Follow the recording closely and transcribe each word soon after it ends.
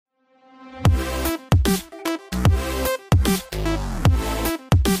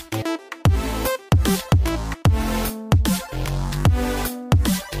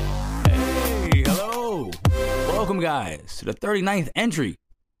guys to the 39th entry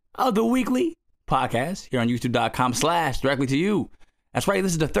of the weekly podcast here on youtube.com/directly to you. That's right,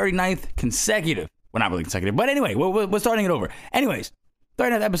 this is the 39th consecutive. Well, not really consecutive, but anyway, we're starting it over. Anyways,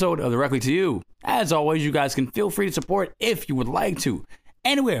 39th episode of Directly to You. As always, you guys can feel free to support if you would like to.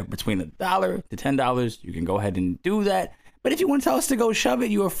 Anywhere between $1 to $10, you can go ahead and do that. But if you want to tell us to go shove it,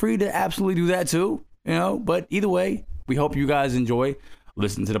 you are free to absolutely do that too. You know, but either way, we hope you guys enjoy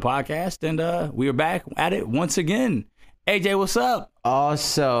listening to the podcast, and we are back at it once again. AJ, what's up?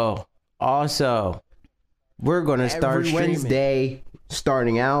 Also, we're gonna start Every Wednesday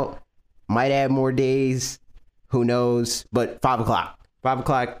starting out. Might add more days, who knows? But 5 o'clock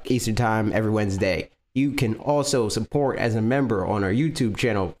Eastern time every Wednesday. You can also support as a member on our YouTube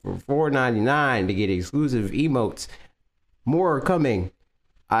channel for $4.99 to get exclusive emotes. More are coming.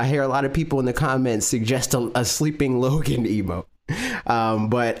 I hear a lot of people in the comments suggest a sleeping Logan emote.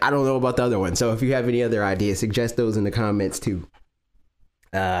 But I don't know about the other one. So if you have any other ideas, suggest those in the comments too.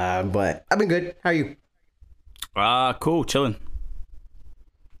 But I've been good. How are you? Cool, chilling.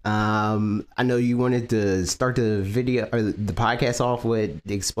 I know you wanted to start the video or the podcast off with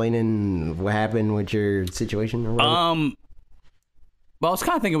explaining what happened with your situation or whatever. Well, I was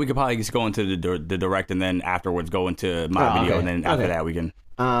kind of thinking we could probably just go into the direct and then afterwards go into my video, and then after that we can.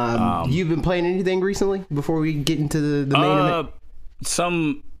 You've been playing anything recently before we get into the main event?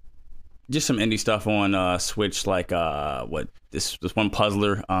 Just some indie stuff on Switch, like this one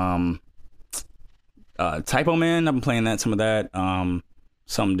puzzler, Typo Man. I've been playing some of that,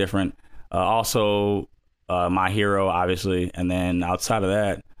 something different. Also, My Hero, obviously, and then outside of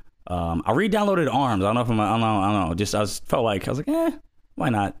that, I re-downloaded ARMS. I don't know if I don't know. Just I was like, why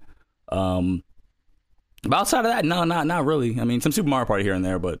not? But outside of that, no, not really. I mean, some Super Mario Party here and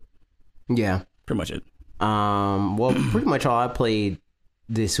there, but yeah, pretty much it. Well, pretty much all I played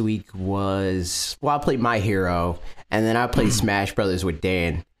this week was, I played My Hero, and then I played Smash Brothers with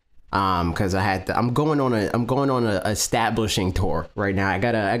Dan. Because I'm going on a establishing tour right now. I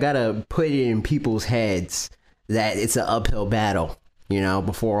gotta put it in people's heads that it's an uphill battle, you know,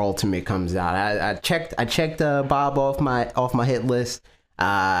 before Ultimate comes out. I checked Bob off my hit list.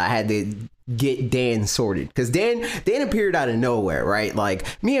 I had to get Dan sorted because Dan appeared out of nowhere, right? Like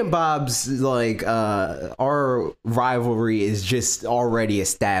me and Bob's our rivalry is just already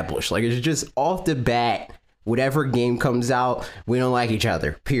established. Like it's just off the bat. Whatever game comes out, we don't like each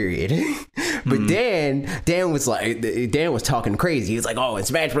other, period. But Dan was talking crazy. He was like, oh, when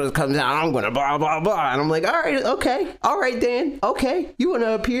Smash Bros. Comes out, I'm going to blah, blah, blah. And I'm like, all right, Dan. Okay, you want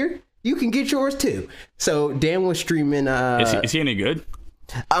to appear? You can get yours too. So Dan was streaming. Is he any good?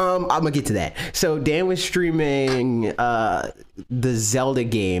 I'm going to get to that. So Dan was streaming the Zelda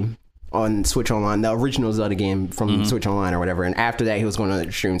game on Switch Online, the original Zelda game from Switch Online or whatever, and after that he was going to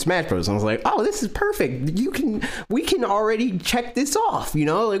stream Smash Bros. And I was like, oh, this is perfect. We can already check this off, you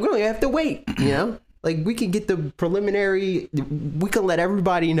know, like we don't even have to wait, you know, like we can get the preliminary, we can let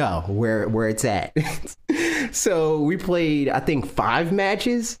everybody know where it's at. So we played, I think, 5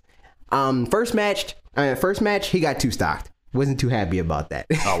 matches. First match he got 2 stocked. Wasn't too happy about that.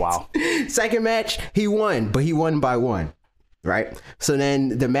 Oh wow. Second match he won, but he won by 1. Right. So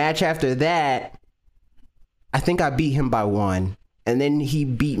then the match after that, I think I beat him by 1. And then he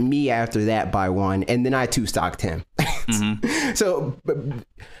beat me after that by 1. And then I 2-stocked him. So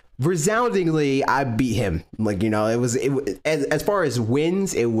resoundingly, I beat him. Like, you know, it was as far as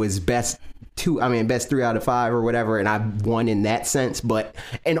wins, it was best 3 out of 5 or whatever. And I won in that sense. But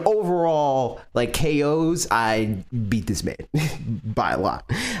in overall, like KOs, I beat this man by a lot.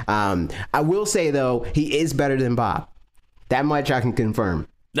 I will say, though, he is better than Bob. That much I can confirm.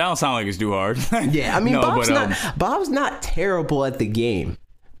 That don't sound like it's too hard. Yeah, I mean, no, Bob's not terrible at the game,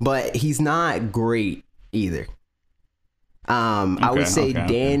 but he's not great either. I would say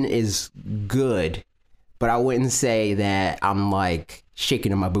Dan is good, but I wouldn't say that I'm like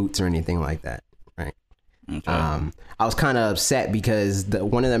shaking in my boots or anything like that. Right. Okay. I was kind of upset because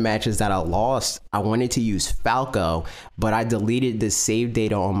one of the matches that I lost, I wanted to use Falco, but I deleted the save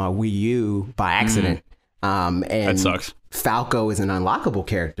data on my Wii U by accident. And that sucks. Falco is an unlockable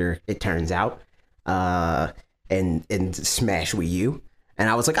character, it turns out, in Smash Wii U. And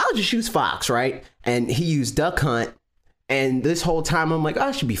I was like, I'll just use Fox, right? And he used Duck Hunt, And this whole time I'm like, oh,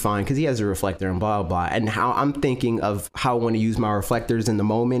 I should be fine because he has a reflector and blah, blah, blah. And how I'm thinking of how I want to use my reflectors in the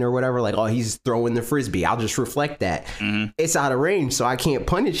moment or whatever. Like, oh, he's throwing the frisbee. I'll just reflect that. It's out of range, so I can't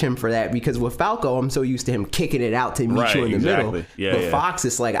punish him for that because with Falco, I'm so used to him kicking it out to meet you in the middle. Yeah, but Fox,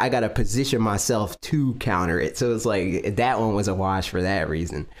 it's like I got to position myself to counter it. So it's like that one was a wash for that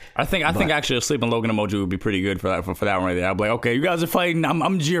reason. I think actually a sleeping Logan emoji would be pretty good for that one right there. I'd be like, okay, you guys are fighting.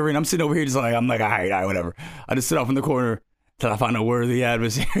 I'm jeering. I'm sitting over here just like, I'm like, all right, whatever. I just sit off in the corner till I find a worthy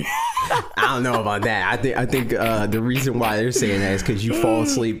adversary. I don't know about that. I think the reason why they're saying that is because you fall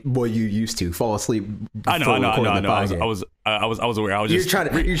asleep. Well, you used to fall asleep. I know. I was aware. I was you're trying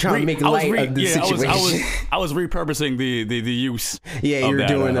to make light of the situation. I was repurposing the use. Yeah, you're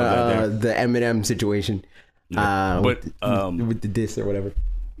doing the Eminem situation. But with the diss or whatever.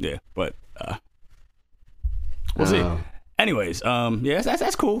 Yeah, but we'll see. Anyways, yeah,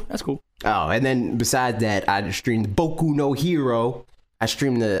 that's cool. That's cool. Oh, and then besides that, I streamed Boku no Hero. I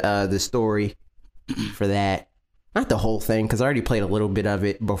streamed the story for that. Not the whole thing, because I already played a little bit of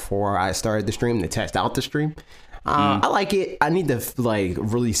it before I started the stream to test out the stream. I like it. I need to like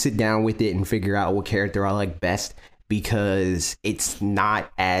really sit down with it and figure out what character I like best, because it's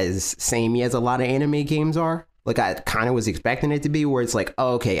not as samey as a lot of anime games are. Like I kind of was expecting it to be, where it's like,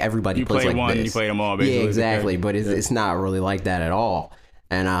 oh, okay, everybody plays like one, this. You play them all, basically. Yeah, exactly. But it's not really like that at all.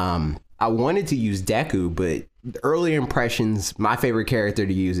 And I wanted to use Deku, but early impressions, my favorite character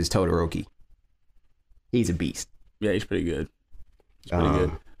to use is Todoroki. He's a beast. Yeah, he's pretty good. He's pretty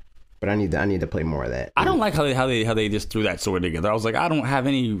good. But I need to play more of that. I don't like how they just threw that sword together. I was like, I don't have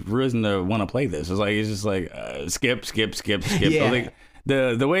any reason to want to play this. It's just like skip. Yeah. Like,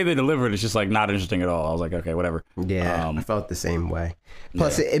 the way they deliver it is just like not interesting at all. I was like, okay, whatever. Yeah, I felt the same way.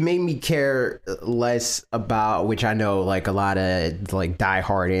 Plus, it made me care less about, which I know like a lot of like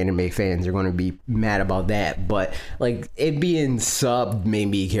diehard anime fans are going to be mad about that, but like it being subbed made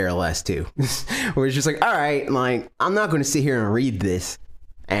me care less too. Where it's just like, all right, like I'm not going to sit here and read this.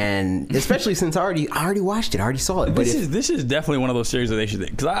 And especially since I already watched it, I already saw it. But this is definitely one of those series that they should,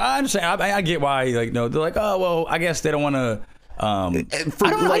 because I understand, I get why, like, no, they're like, oh well, I guess they don't want to. I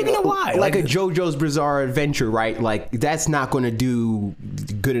don't even know why. Like a JoJo's Bizarre Adventure, right? Like that's not going to do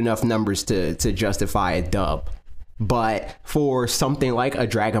good enough numbers to justify a dub. But for something like a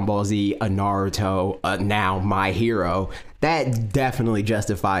Dragon Ball Z, a Naruto, now My Hero, that definitely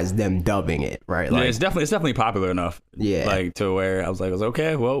justifies them dubbing it, right? Like, yeah, it's definitely popular enough. Yeah, like to where I was like,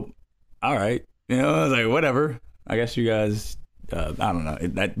 okay, well, all right, I was like, whatever. I guess you guys, I don't know,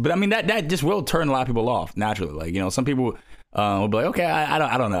 but I mean that just will turn a lot of people off naturally. Like some people. We'll be like, okay,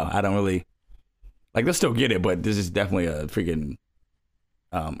 I don't know. I don't really like. They'll still get it, but this is definitely a freaking.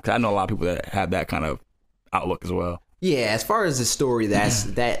 Because I know a lot of people that have that kind of outlook as well. Yeah, as far as the story,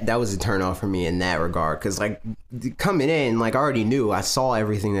 that was a turnoff for me in that regard. Because like coming in, like I already knew, I saw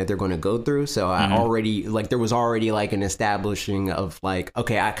everything that they're going to go through, so I already like there was already like an establishing of like,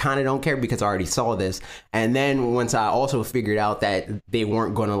 okay, I kind of don't care because I already saw this. And then once I also figured out that they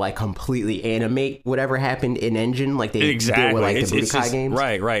weren't going to like completely animate whatever happened in Engine, like they did with like the Budokai games.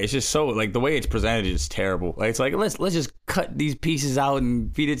 Right. It's just so like the way it's presented is terrible. Like it's like let's just cut these pieces out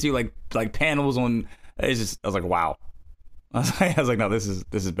and feed it to you like panels on. It's just I was like, wow. I was like, no, this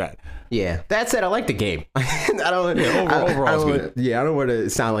is bad. Yeah. That said, I like the game. Overall, it's good. Yeah, I don't want to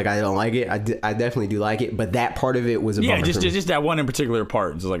sound like I don't like it. I definitely do like it, but that part of it was a bummer. Yeah, just that one in particular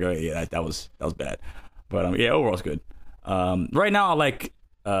part. It's like, oh yeah, that was bad. But yeah, overall it's good. Right now I like.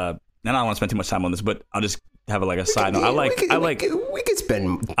 And I don't want to spend too much time on this, but I'll just have a side note. We could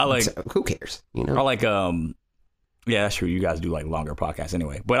spend. Who cares? I like. Yeah, that's true. You guys do like longer podcasts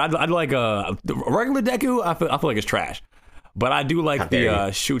anyway. But I'd like the regular Deku. I feel like it's trash. But I do like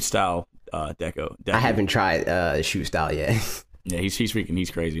the shoot style Deku. I haven't tried shoot style yet. Yeah, he's freaking. He's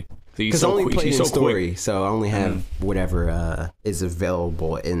crazy. Because I only played in story, so I only have whatever is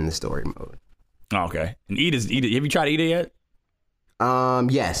available in the story mode. Oh, okay. And Ida. Have you tried Ida yet?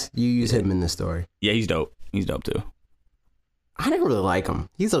 Yes, you use him in the story. Yeah, he's dope. He's dope too. I didn't really like him.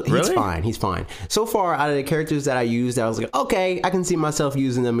 He's really? Fine. He's fine. So far, out of the characters that I used, I was like, okay, I can see myself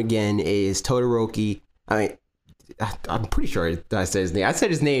using them again. Is Todoroki? I mean, I'm pretty sure I said his name. I said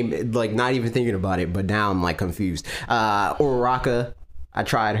his name like not even thinking about it, but now I'm like confused. Uraraka, I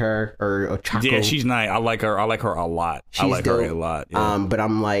tried her, or Ochako. Yeah, she's nice. I like her a lot. She's dope. Her a lot. Yeah. But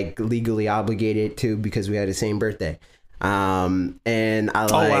I'm like legally obligated to because we had the same birthday. And I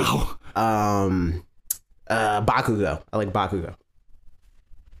like Bakugo. I like Bakugo.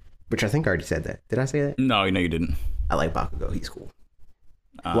 Which I think I already said that. Did I say that? No, you didn't. I like Bakugo. He's cool.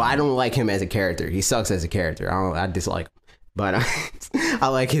 Well, I don't like him as a character. He sucks as a character. I dislike him. But I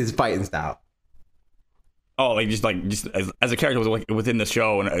like his fighting style. Oh, like just as a character was like within the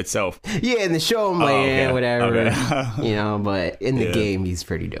show itself. Yeah, in the show, I'm like, okay. whatever. Okay. You know, but in the game, he's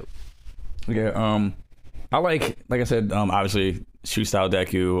pretty dope. Yeah. I like I said, obviously Shu Style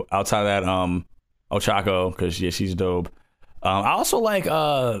Deku. Outside of that, Ochako, because yeah, she's dope. I also like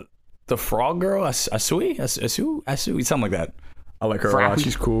the frog girl, Asui, something like that. I like her a lot.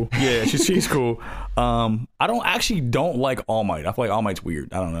 She's cool. Yeah, she's cool. I don't like All Might. I feel like All Might's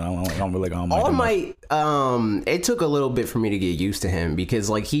weird. I don't know. I don't really like All Might. All Might, it took a little bit for me to get used to him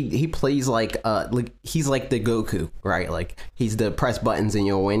because like he plays like he's like the Goku, right? Like he's the press buttons and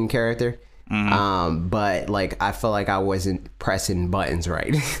you'll win character. Mm-hmm. But like I felt like I wasn't pressing buttons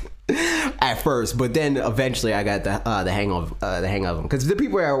right at first, but then eventually I got the hang of them because the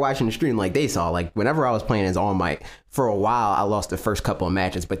people that were watching the stream, like they saw, like whenever I was playing as All Might for a while, I lost the first couple of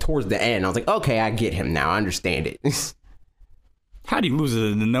matches, but towards the end I was like, okay, I get him now, I understand it. How do you lose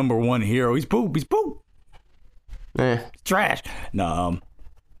to the number one hero? He's poop. Trash. No,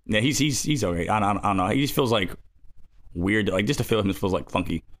 yeah, he's okay. I don't know. He just feels like weird. Like just to feel him just feels like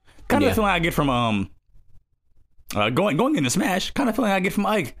funky. Kind of the feeling I get from going into Smash. Kind of feeling I get from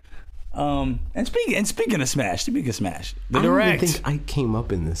Ike. And speaking of Smash, the Direct. I don't think I came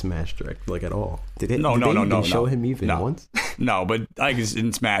up in the Smash Direct like at all. Did it? No. Show him even once? No, but Ike is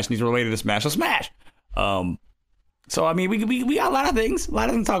in Smash and he's related to Smash. So Smash. So I mean, we got a lot of things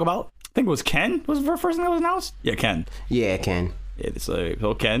to talk about. I think it was Ken was the first thing that was announced. Yeah, Ken. Yeah, Ken. It's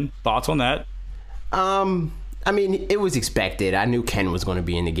so Ken. Thoughts on that? I mean, it was expected. I knew Ken was going to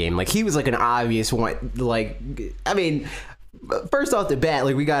be in the game. Like, he was like an obvious one. Like, I mean, first off the bat,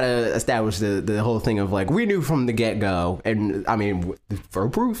 like we gotta establish the whole thing of like we knew from the get-go, and I mean for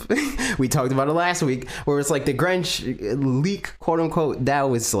proof we talked about it last week where it's like the Grinch leak, quote unquote, that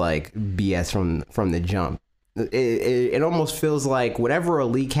was like BS from the jump. It almost feels like whenever a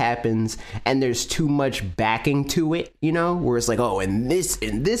leak happens and there's too much backing to it, you know, where it's like, oh, and this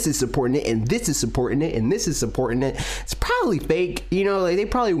is supporting it, and this is supporting it, and this is supporting it. It's probably fake, you know, like they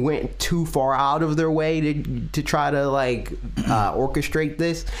probably went too far out of their way to try to like orchestrate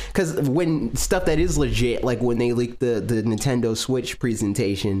this. Because when stuff that is legit, like when they leaked the Nintendo Switch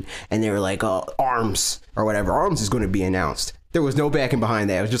presentation and they were like, oh, ARMS or whatever, ARMS is going to be announced. There was no backing behind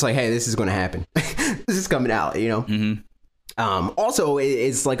that. It was just like, hey, this is going to happen. This is coming out, you know? Mm-hmm. Also,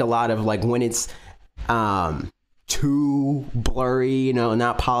 it's like a lot of like when it's too blurry, you know,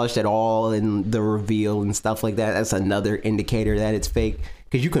 not polished at all in the reveal and stuff like that. That's another indicator that it's fake.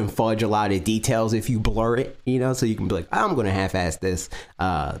 Because you can fudge a lot of details if you blur it, you know? So you can be like, I'm going to half-ass this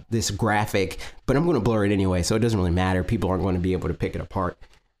graphic, but I'm going to blur it anyway. So it doesn't really matter. People aren't going to be able to pick it apart.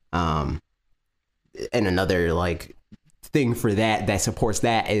 And another like thing for that supports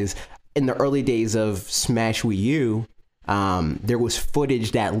that is in the early days of Smash Wii U, there was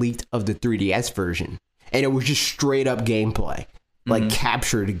footage that leaked of the 3DS version, and it was just straight up gameplay, like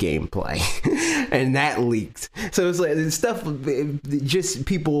captured gameplay, and that leaked. So it's like this stuff, just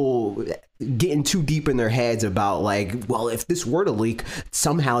people getting too deep in their heads about like, well, if this were to leak,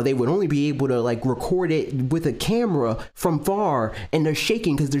 somehow they would only be able to like record it with a camera from far, and they're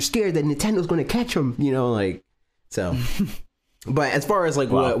shaking because they're scared that Nintendo's going to catch them, you know, like. So, but as far as like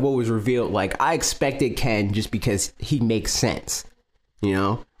what was revealed, like I expected Ken just because he makes sense, you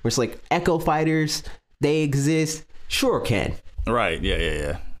know. Where it's like Echo Fighters, they exist. Sure, Ken. Right.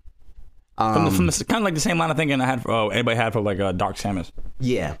 Yeah. From the kind of like the same line of thinking I had for anybody had for like Dark Samus.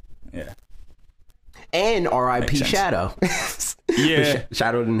 Yeah. Yeah. And R.I.P. Shadow. Yeah.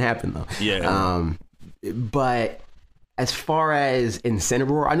 Shadow didn't happen though. Yeah. But as far as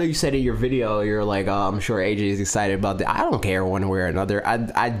Incineroar, I know you said in your video, you're like, oh, I'm sure AJ is excited about that. I don't care one way or another.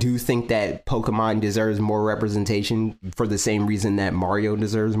 I do think that Pokemon deserves more representation for the same reason that Mario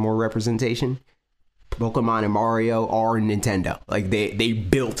deserves more representation. Pokemon and Mario are Nintendo. Like they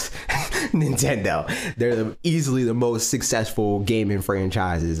built Nintendo. They're easily the most successful gaming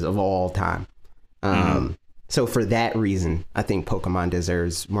franchises of all time. So for that reason, I think Pokemon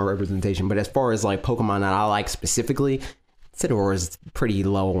deserves more representation. But as far as like Pokemon that I like specifically, Incineroar is pretty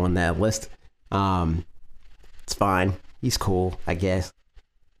low on that list. It's fine. He's cool, I guess.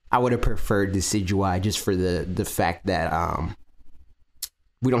 I would have preferred Decidueye just for the fact that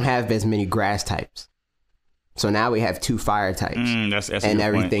we don't have as many grass types. So now we have 2 fire types. That's and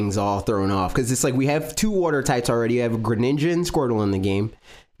everything's all thrown off. Because it's like we have 2 water types already. You have Greninja and Squirtle in the game.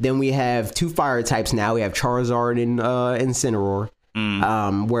 Then we have 2 fire types now. We have Charizard and Incineroar.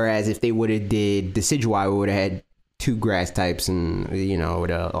 Whereas if they would have did Decidueye, we would have had 2 grass types, and you know, it would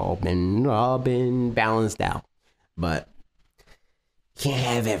have all been balanced out. But can't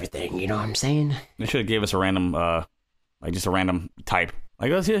have everything. You know what I'm saying? They should have gave us a random, like just a random type. Like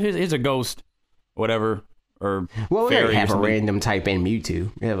here's a ghost, whatever. or Well, we fairy have or a something. random type in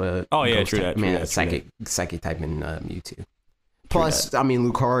Mewtwo. We have a True type, that, man, true a that. psychic type in Mewtwo. Plus, I mean,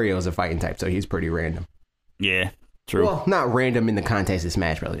 Lucario is a fighting type, so he's pretty random. Yeah, true. Well, not random in the context of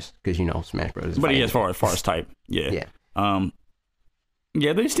Smash Brothers, because Smash Brothers. But as far as type, yeah.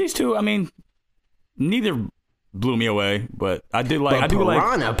 Yeah. These two, I mean, neither blew me away, but I did like. But I do like.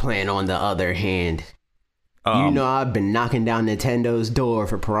 Piranha Plant, on the other hand, Um, I've been knocking down Nintendo's door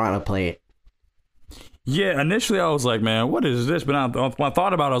for Piranha Plant. Yeah, initially I was like, man, what is this? But when I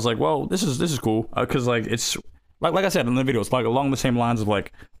thought about it, I was like, well, this is cool because like it's like I said in the video, it's like along the same lines of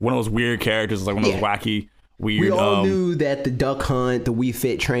like one of those weird characters, like one of those wacky. Weird, we all knew that the Duck Hunt, the Wii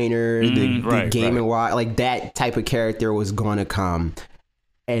Fit Trainer, the Game & Watch, like that type of character was going to come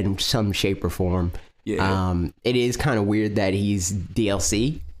in some shape or form. Yeah. It is kind of weird that he's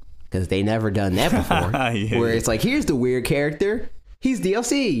DLC because they never done that before. Where it's like, here's the weird character, he's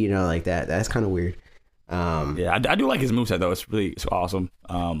DLC, like that. That's kind of weird. Yeah, I do like his moveset though. It's awesome.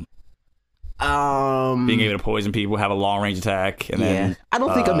 Being able to poison people, have a long range attack, and then I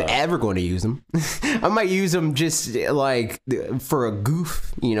don't think I'm ever going to use them. I might use them just like for a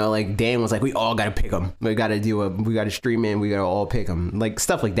goof, like Dan was like, we all got to pick them. We got to stream in. We got to all pick them, like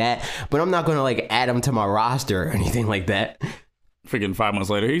stuff like that. But I'm not going to like add them to my roster or anything like that. Freaking 5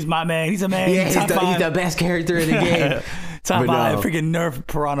 months later, he's my man. He's a man. Yeah, he's the best character in the game. Top 5, freaking nerf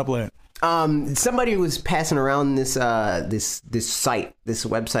Piranha Plant. Somebody was passing around this site, this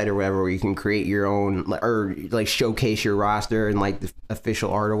website or whatever, where you can create your own or like showcase your roster and like the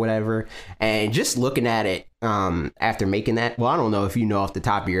official art or whatever. And just looking at it, after making that, well, I don't know if you know off the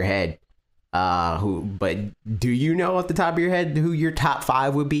top of your head, but do you know off the top of your head who your top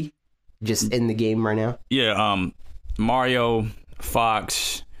 5 would be, just in the game right now? Yeah, Mario,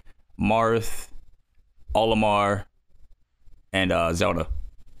 Fox, Marth, Olimar, and Zelda.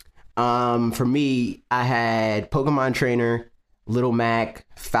 For me, I had Pokemon Trainer, Little Mac,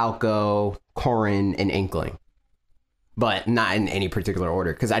 Falco, Corrin, and Inkling, but not in any particular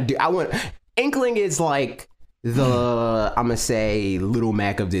order. Because I want Inkling is like I'm gonna say Little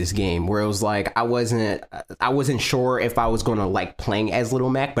Mac of this game, where it was like I wasn't sure if I was gonna like playing as Little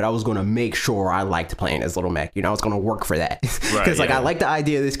Mac, but I was gonna make sure I liked playing as Little Mac. I was gonna work for that because I like the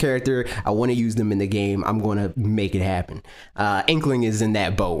idea of this character. I want to use them in the game. I'm gonna make it happen. Inkling is in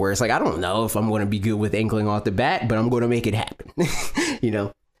that boat where it's like I don't know if I'm gonna be good with Inkling off the bat, but I'm gonna make it happen.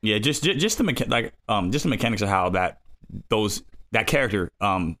 Yeah, just the mechanics of how that character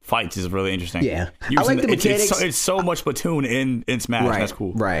fights is really interesting. Yeah, I like the mechanics. It's so much Splatoon in Smash. Right, that's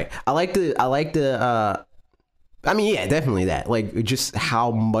cool. Right. I like the. I mean, yeah, definitely that. Like, just how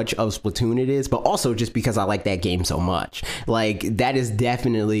much of Splatoon it is, but also just because I like that game so much. Like, that is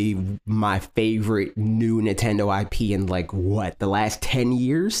definitely my favorite new Nintendo IP in like the last 10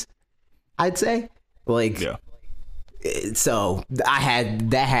 years, I'd say. Like, yeah. So that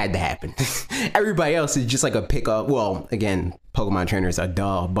had to happen. Everybody else is just like a pickup. Well, again, Pokemon trainers are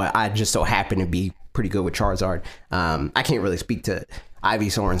dull, but I just so happen to be pretty good with Charizard. I can't really speak to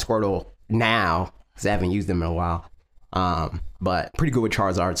Ivysaur and Squirtle now because I haven't used them in a while. But pretty good with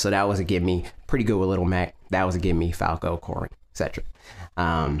Charizard, so that was a give me. Pretty good with Little Mac, that was a give me. Falco, Corrin, etc.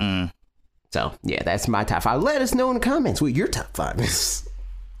 So yeah, that's my top 5. Let us know in the comments what your top 5 is.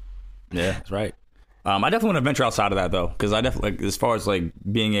 Yeah, that's right. I definitely want to venture outside of that though, because I definitely like, as far as like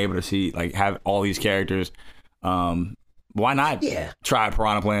being able to see like have all these characters. Why not try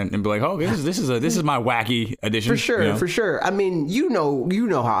Piranha Plant and be like, oh, this is my wacky addition. For sure, for sure. I mean, you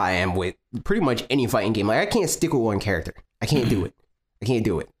know how I am with pretty much any fighting game. Like, I can't stick with one character. I can't do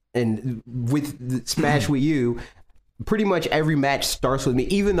it. And with Smash with you, pretty much every match starts with me,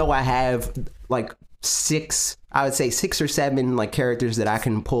 even though I have like 6 or 7 like characters that I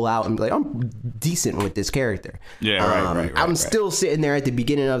can pull out and be like, I'm decent with this character. Yeah, right. I'm still sitting there at the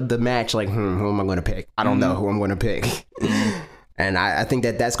beginning of the match like, who am I going to pick? I don't know who I'm going to pick. And I think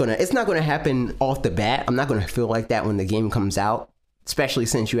that's it's not going to happen off the bat. I'm not going to feel like that when the game comes out, especially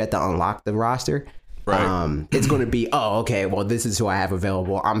since you have to unlock the roster. Right. It's going to be, oh, okay, well, this is who I have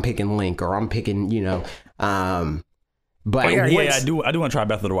available. I'm picking Link, or I'm picking, but I do want to try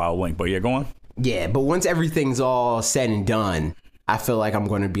Breath of the Wild Link, but yeah, go on. Yeah, but once everything's all said and done, I feel like I'm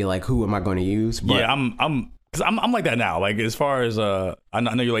going to be like, who am I going to use? But yeah, I'm like that now. Like, as far as I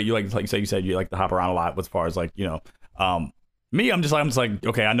know you like you said you like to hop around a lot. As far as like me, I'm just like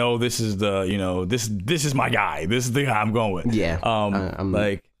okay, I know this is the this is my guy. This is the guy I'm going with. Yeah.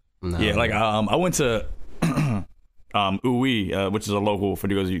 I went to Uwe, which is a local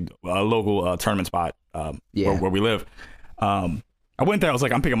tournament spot where we live. I went there. I was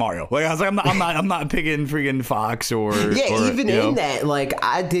like, I'm picking Mario. Like I was like, I'm not picking freaking Fox or even in that, like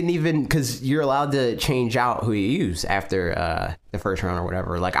I didn't even because you're allowed to change out who you use after the first round or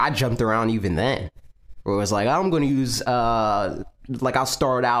whatever. Like I jumped around even then. Where it was like I'm going to use like I'll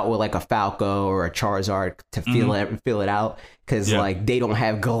start out with like a Falco or a Charizard to feel it out because like they don't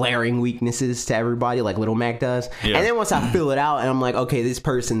have glaring weaknesses to everybody like Little Mac does. And then once I fill it out and I'm like, okay, this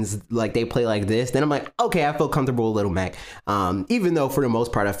person's like they play like this, then I'm like, okay, I feel comfortable with Little Mac. Even though for the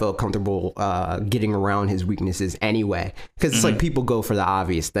most part I felt comfortable getting around his weaknesses anyway, because it's like people go for the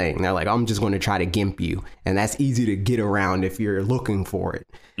obvious thing. They're like, I'm just going to try to gimp you, and that's easy to get around if you're looking for it.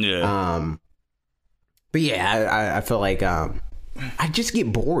 But yeah, I feel like I just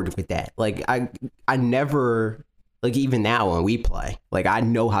get bored with that. Like I never, like even now when we play, like I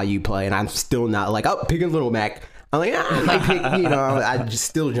know how you play and I'm still not like, oh, picking Little Mac. I'm like, I might pick, I just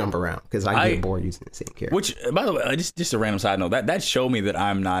still jump around because I get bored using the same character. Which, by the way, just a random side note, that showed me that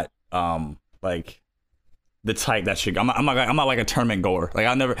I'm not like the type that should. I'm not like a tournament goer. Like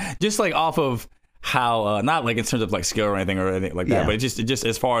I'll never just like off of how not like in terms of like skill or anything like that, but it just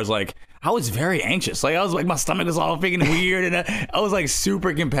as far as like I was very anxious. Like I was like my stomach was all freaking weird, and I was like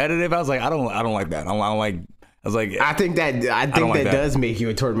super competitive. I was like I don't like that. I don't like. I was like, I think that does make you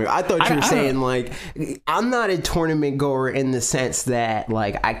a tournament. I thought you were saying like I'm not a tournament goer in the sense that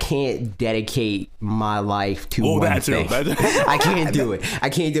like I can't dedicate my life to one thing. I can't do it.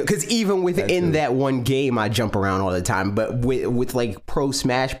 Because even within that one game, I jump around all the time. But with like pro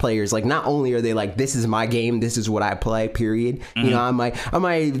Smash players, like not only are they like this is my game, this is what I play. Period. You know, I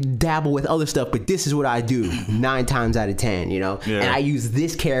might dabble with other stuff, but this is what I do 9 times out of 10. You know, and I use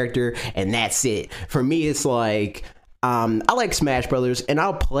this character, and that's it. For me, it's like. I like Smash Brothers and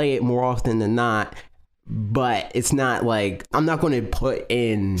I'll play it more often than not, but it's not like I'm not going to put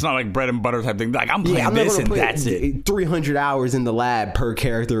in. It's not like bread and butter type thing. Like I'm playing this and that's it. 300 hours in the lab per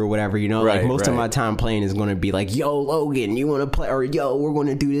character or whatever, you know. Like most of my time playing is going to be like, yo, Logan, you want to play, or yo, we're going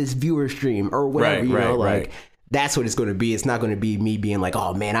to do this viewer stream or whatever, you know, like. That's what it's going to be. It's not going to be me being like,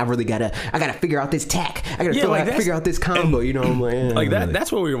 oh man, I gotta figure out this tech. I gotta figure out this combo. You know, I'm like,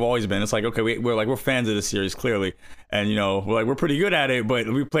 that's where we've always been. It's like, okay, we're fans of this series clearly, and you know, we're pretty good at it, but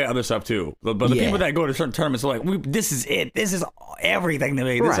we play other stuff too. But the people that go to certain tournaments are like, this is it. This is everything to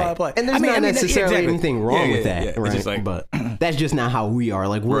me. This is all I play. And there's not necessarily anything wrong with that, right? It's like, but that's just not how we are.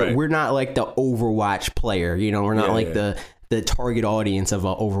 Like we're not like the Overwatch player. You know, we're not like the target audience of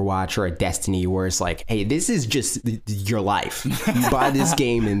an Overwatch or a Destiny where it's like, hey, this is just your life. You buy this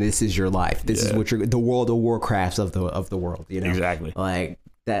game and this is your life. This is what you're the World of Warcrafts of the world, you know? Exactly. Like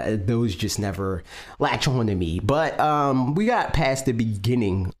that, those just never latch on to me. But we got past the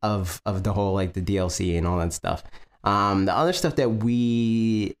beginning of the whole like the DLC and all that stuff. The other stuff that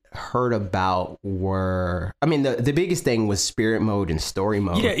we heard about were, I mean, the biggest thing was spirit mode and story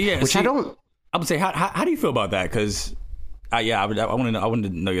mode. Yeah. Which I would say, how do you feel about that? Because I wanted to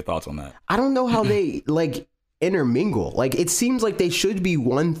know your thoughts on that. I don't know how they like intermingle. Like it seems like they should be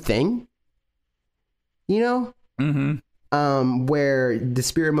one thing, you know? Where the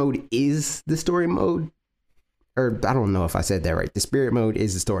spirit mode is the story mode, or I don't know if I said that right. The spirit mode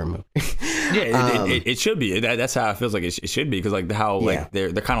is the story mode. It should be. That's how it feels like it should be, because like how like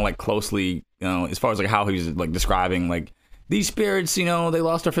they're kind of like closely, you know, as far as like how he's like describing like these spirits, you know, they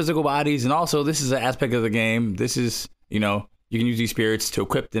lost their physical bodies, and also this is an aspect of the game. This is, you know, you can use these spirits to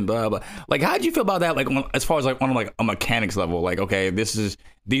equip them, blah, blah. Like, how did you feel about that? Like, as far as like on like a mechanics level, like, okay, these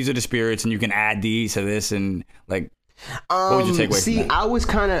are the spirits, and you can add these to this, and like, what would you take away from that? I was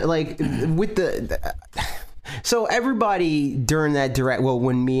kind of like with so everybody during that direct, well,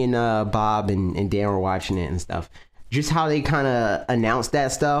 when me and Bob and Dan were watching it and stuff, just how they kind of announced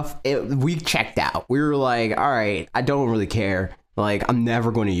that stuff, we checked out. We were like, all right, I don't really care. Like, I'm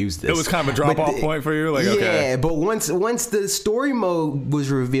never going to use this. It was kind of a drop-off point for you? Like, okay. Yeah, but once the story mode was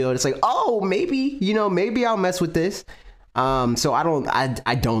revealed, it's like, oh, maybe I'll mess with this. So I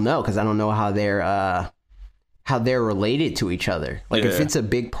don't know, because I don't know how they're related to each other. Like, if it's a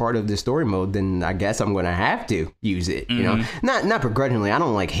big part of the story mode, then I guess I'm going to have to use it, you know? Not begrudgingly. I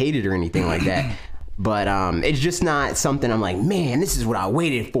don't, like, hate it or anything like that. But it's just not something I'm like, man, this is what I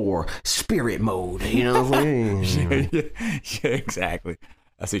waited for. Spirit mode, you know? Yeah, exactly.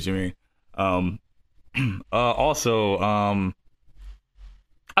 I see what you mean. Also, I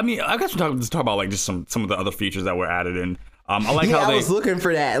mean, I guess we'll talk about like just some of the other features that were added in. I like how I was looking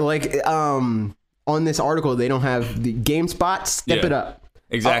for that. Like, on this article, they don't have the GameSpot. Step it up.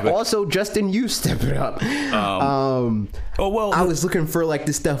 Exactly. Also, Justin, you step it up. I was looking for like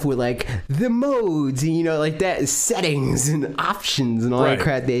the stuff with like the modes, and, you know, like that settings and options and all that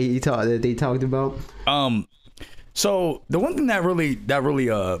crap that they talked about. So the one thing that really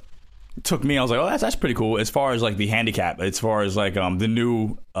took me, I was like, oh, that's pretty cool. As far as like the handicap, as far as like the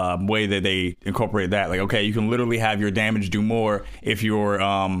new way that they incorporate that, like, okay, you can literally have your damage do more if you're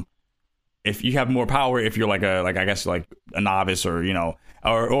if you have more power, if you're like I guess like a novice, or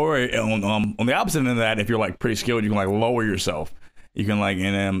or on the opposite end of that, if you're like pretty skilled, you can like lower yourself. You can like,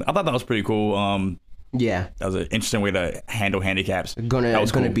 and I thought that was pretty cool. Yeah, that was an interesting way to handle handicaps.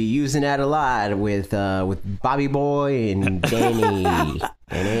 Gonna be using that a lot with Bobby Boy and Danny.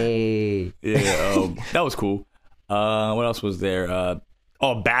 Danny. Yeah, that was cool. What else was there?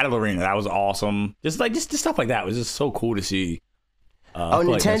 Battle Arena, that was awesome. Just stuff like that was just so cool to see.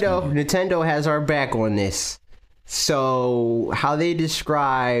 Nintendo has our back on this. So how they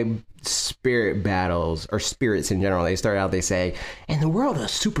describe spirit battles, or spirits in general, they start out, they say, in the world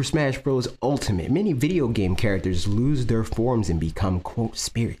of Super Smash Bros. Ultimate, many video game characters lose their forms and become, quote,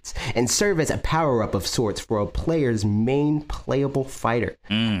 spirits, and serve as a power-up of sorts for a player's main playable fighter.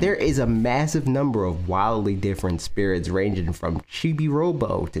 There is a massive number of wildly different spirits, ranging from Chibi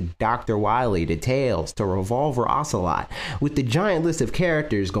Robo to Dr. Wily to Tails to Revolver Ocelot, with the giant list of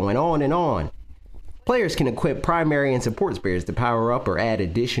characters going on and on. Players can equip primary and support spirits to power up or add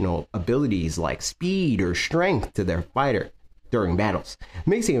additional abilities like speed or strength to their fighter during battles.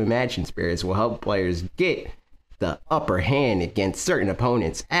 Mixing and matching spirits will help players get the upper hand against certain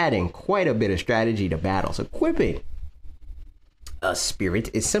opponents, adding quite a bit of strategy to battles. Equipping a spirit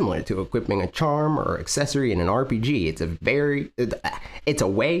is similar to equipping a charm or accessory in an RPG. It's a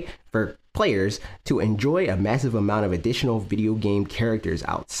way for players to enjoy a massive amount of additional video game characters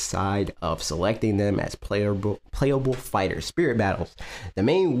outside of selecting them as playable fighters. Spirit battles. The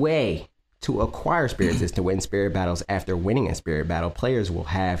main way to acquire spirits is to win spirit battles. After winning a spirit battle, players will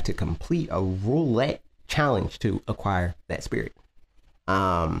have to complete a roulette challenge to acquire that spirit.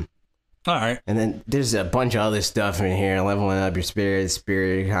 All right. And then there's a bunch of other stuff in here, leveling up your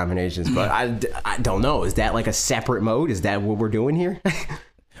spirit combinations. But I don't know. Is that like a separate mode? Is that what we're doing here?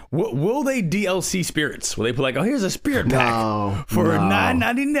 Will they DLC spirits? Will they put like, oh, here's a spirit pack for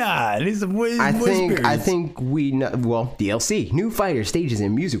 $9.99? I think we know. Well, DLC, new fighters, stages,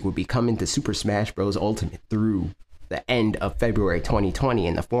 and music will be coming to Super Smash Bros. Ultimate through the end of February 2020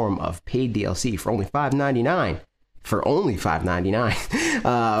 in the form of paid DLC for only $5.99. For only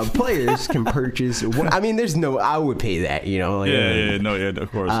 $5.99, players can purchase. I mean, I would pay that,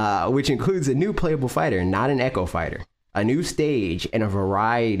 of course. Which includes a new playable fighter, not an Echo fighter, a new stage, and a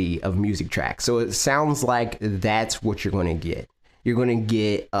variety of music tracks. So it sounds like that's what you're going to get. You're going to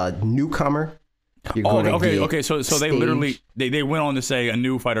get a newcomer. Okay. So they literally they went on to say a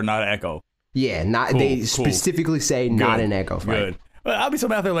new fighter, not an Echo. Yeah, specifically say not an Echo fighter. Good. Well, I'll be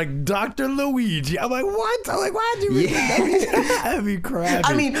somebody out there like Dr. Luigi. I'm like, what? I'm like, why'd you make that'd be crappy.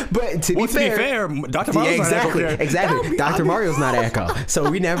 I mean, but to be fair, Dr. Mario's exactly. Dr. Mario's not Echo, so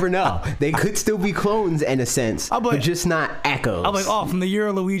we never know. They could still be clones in a sense, but just not Echoes. I'm like, from the year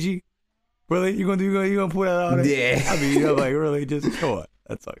of Luigi? Really? You gonna put that out there? Yeah. I mean, I'm like, really? Just come on.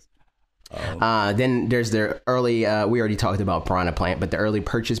 That sucks. Then there's the early, we already talked about Piranha Plant, but the early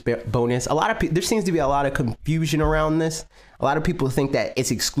purchase bonus. There seems to be a lot of confusion around this. A lot of people think that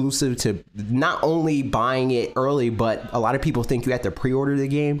it's exclusive to not only buying it early, but a lot of people think you have to pre-order the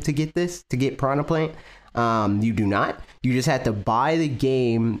game to get Piranha Plant. You do not. You just have to buy the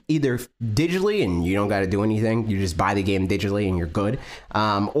game either digitally and you don't got to do anything. You just buy the game digitally and you're good.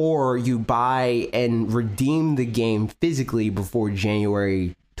 Or you buy and redeem the game physically before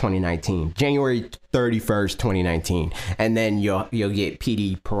January 31st, 2019. And then you'll get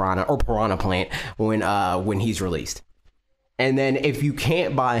PD Piranha or Piranha Plant when he's released. And then if you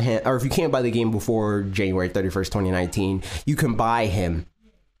can't buy him, or if you can't buy the game before January 31st, 2019, you can buy him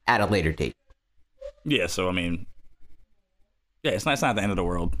at a later date. Yeah, so I mean, it's not the end of the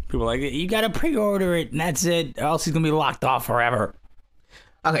world. People are like, you gotta pre-order it and that's it, or else he's gonna be locked off forever.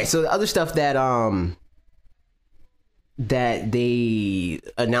 Okay, so the other stuff that they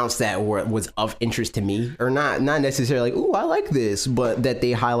announced that was of interest to me, or not necessarily like, ooh, I like this, but that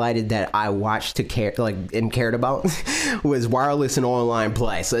they highlighted that I watched and cared about was wireless and online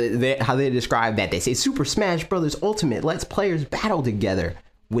play. So how they describe that, they say Super Smash Bros. Ultimate lets players battle together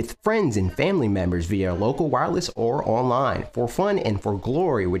with friends and family members via local wireless or online for fun and for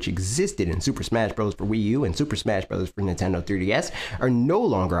glory, which existed in Super Smash Bros. For Wii U and Super Smash Bros. For Nintendo 3DS, are no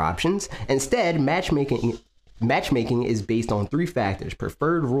longer options. Instead, matchmaking is based on 3 factors: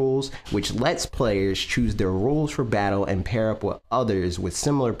 preferred rules, which lets players choose their rules for battle and pair up with others with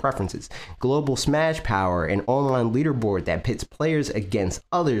similar preferences; global Smash Power, an online leaderboard that pits players against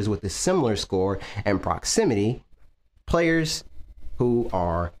others with a similar score; and proximity, players who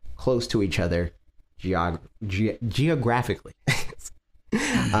are close to each other geographically.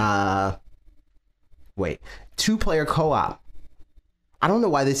 Wait, 2-player co-op. I don't know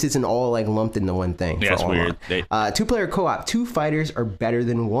why this isn't all like lumped into one thing. Yeah, it's weird. 2-player co-op. 2 fighters are better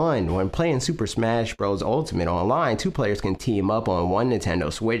than 1. When playing Super Smash Bros. Ultimate online, 2 players can team up on one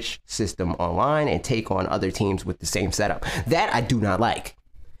Nintendo Switch system online and take on other teams with the same setup. That I do not like.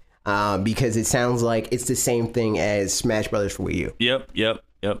 Because it sounds like it's the same thing as Smash Brothers for Wii U. Yep.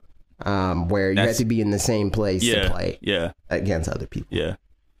 Where you have to be in the same place to play against other people. Yeah.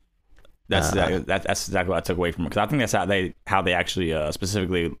 That's exactly what I took away from it, because I think that's how they actually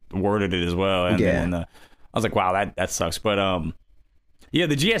specifically worded it as well. And then I was like, wow, that sucks. But the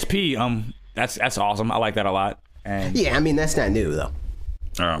GSP, that's awesome. I like that a lot. And yeah, I mean that's not new though.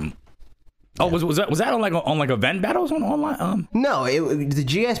 Was that on like event battles on online? No, the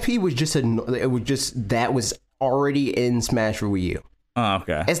GSP was already in Smash for Wii U. Oh,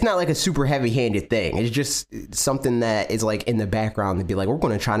 okay. It's not like a super heavy-handed thing. It's just something that is like in the background to be like, we're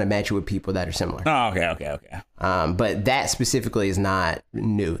going to try to match you with people that are similar. Oh, okay. But that specifically is not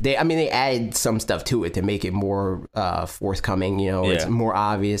new. They add some stuff to it to make it more forthcoming. You know, it's more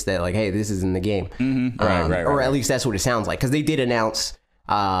obvious that like, hey, this is in the game. Mm-hmm. Right. Or at least that's what it sounds like, because they did announce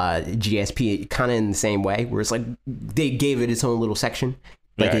GSP kind of in the same way, where it's like they gave it its own little section,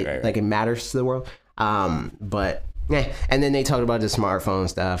 like it matters to the world. But. Yeah, and then they talked about the smartphone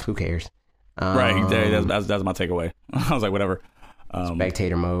stuff. Who cares? Right, that's my takeaway. I was like, whatever.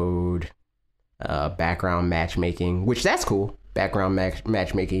 Spectator mode, background matchmaking, which that's cool. Background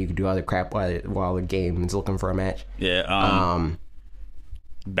matchmaking, you can do other crap while the game is looking for a match. Yeah.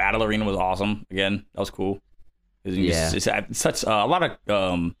 Battle Arena was awesome. Again, that was cool. It's such a lot of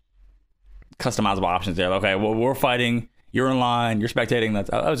customizable options there. Okay, well, we're fighting. You're in line. You're spectating.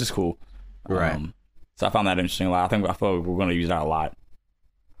 That was just cool. Right. So I found that interesting a lot. I feel like we're going to use that a lot.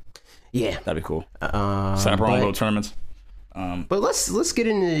 Yeah, that'd be cool. Set up our own little tournaments. But let's get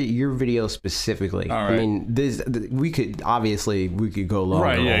into your video specifically. All right. I mean, we could go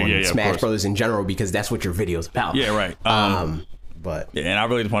longer on Smash Brothers in general, because that's what your video's about. Yeah, right. But yeah, and I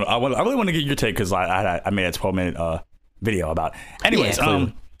really want to get your take, because I made a 12-minute video about. Anyways,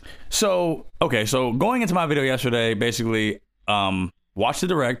 so going into my video yesterday, basically, watched the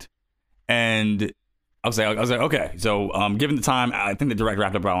direct, and I was like, okay. So, given the time, I think the direct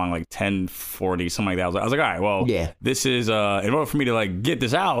wrapped up around like 10:40, something like that. I was like, all right, well, this is in order for me to like get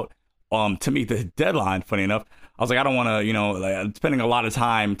this out, to meet the deadline. Funny enough, I was like, I don't want to, like, spending a lot of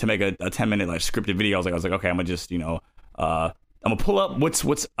time to make a 10-minute like scripted video. I was like, okay, I'm gonna just, I'm gonna pull up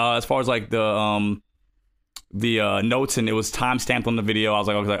what's as far as like the notes, and it was time stamped on the video. I was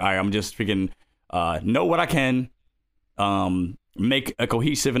like, okay, all right, I'm just freaking know what I can, make a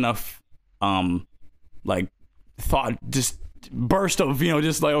cohesive enough like thought, just burst of,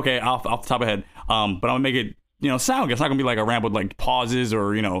 just like, okay, off the top of head, but I'm gonna make it, sound good. It's not gonna be like a ramble with like pauses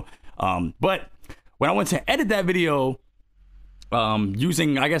or, but when I went to edit that video,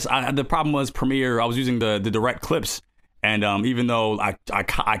 using, I guess the problem was Premiere, I was using the direct clips, and even though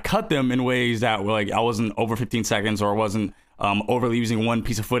I cut them in ways that were like, I wasn't over 15 seconds, or I wasn't overly using one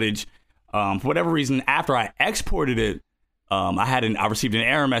piece of footage, for whatever reason, after I exported it, I received an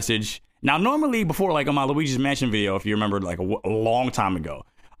error message. Now, normally before, like on my Luigi's Mansion video, if you remember, like a long time ago,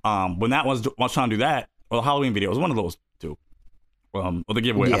 when I was trying to do that, or the Halloween video, it was one of those two, or the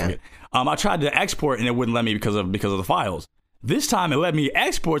giveaway. I forget. I tried to export and it wouldn't let me because of the files. This time it let me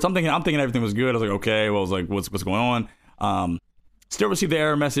export. So I'm thinking everything was good. I was like, okay, well, I was like, what's going on? Still received the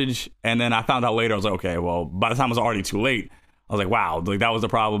error message, and then I found out later. I was like, okay, well, by the time it was already too late, I was like, wow, like that was the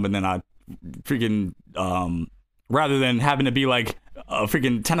problem. And then I freaking rather than having to be like a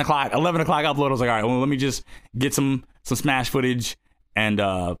freaking 10 o'clock, 11 o'clock upload, I was like, all right, well, let me just get some Smash footage and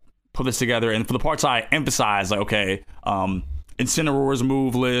put this together. And for the parts I emphasized, like, okay, Incineroar's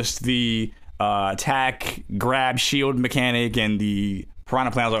move list, the attack, grab, shield mechanic, and the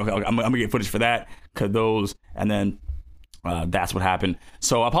Piranha Plant, I was like, okay, I'm gonna get footage for that, cut those, and then that's what happened.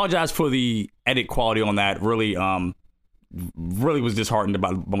 So I apologize for the edit quality on that. Really was disheartened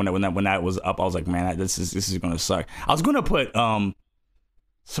about when that was up. I was like, man, this is gonna suck. I was gonna put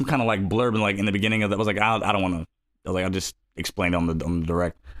some kind of like blurb in the beginning of that. I was like, I don't want to. I was like, I'll just explain it on the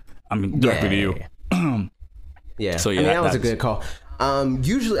direct. I mean, directly to you. Yeah. So yeah, that was a good call.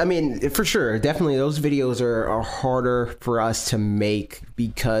 Usually, I mean, for sure, definitely those videos are harder for us to make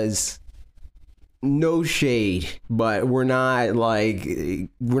because no shade, but we're not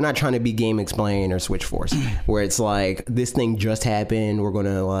trying to be Game Explain or Switch Force, where it's like this thing just happened. We're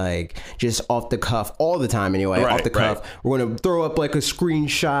gonna like just off the cuff all the time anyway. Right, off the cuff, right. we're gonna throw up like a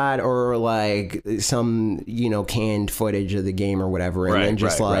screenshot or like some canned footage of the game or whatever, and then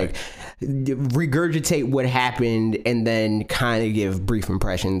just regurgitate what happened and then kind of give brief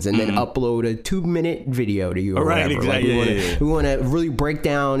impressions and then upload a 2-minute video to you or Right, whatever. exactly. We want to really break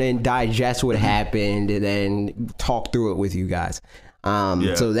down and digest what happened and then talk through it with you guys.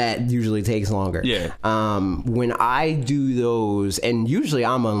 So that usually takes longer. Yeah. When I do those, and usually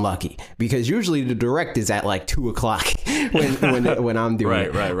I'm unlucky because usually the direct is at like 2:00 when I'm doing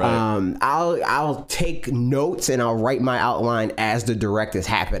it. Right. I'll take notes and I'll write my outline as the direct is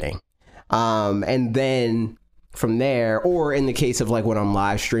happening. And then from there, or in the case of like when I'm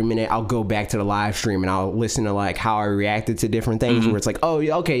live streaming it, I'll go back to the live stream and I'll listen to like how I reacted to different things where it's like, oh,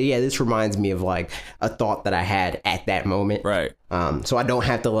 okay, yeah, this reminds me of like a thought that I had at that moment. Right. So I don't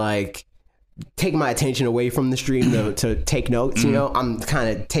have to like take my attention away from the stream to take notes. I'm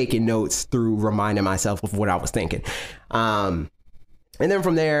kind of taking notes through reminding myself of what I was thinking. And then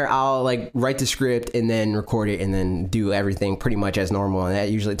from there, I'll like write the script and then record it and then do everything pretty much as normal. And that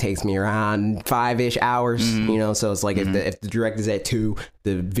usually takes me around 5-ish hours, so it's like if the direct is at 2,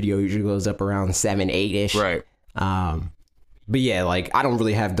 the video usually goes up around 7, 8-ish. Right. But yeah, like I don't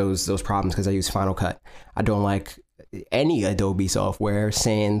really have those problems because I use Final Cut. I don't like any Adobe software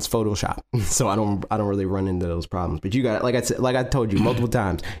sans Photoshop, so I don't really run into those problems. But you got, like I told you multiple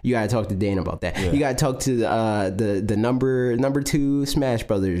times, you got to talk to Dan about that. Yeah. You got to talk to the number 2 Smash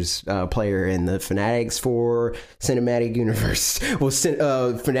Brothers player in the Fanatics for Cinematic Universe. Well,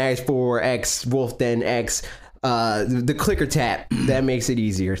 Fanatics for X Wolf Den X, the clicker tap that makes it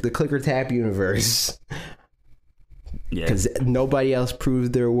easier. The clicker tap universe. Yeah, because nobody else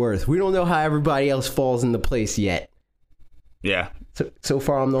proved their worth. We don't know how everybody else falls into place yet. Yeah. So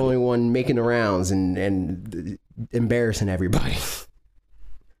far, I'm the only one making the rounds and embarrassing everybody.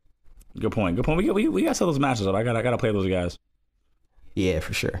 Good point. We got some of those matches up. I gotta play those guys. Yeah,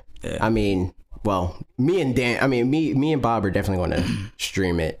 for sure. Yeah. I mean, well, me and Bob are definitely going to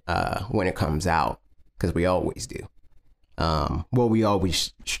stream it when it comes out because we always do. We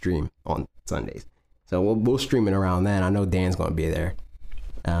always stream on Sundays, so we'll stream it around then. I know Dan's going to be there.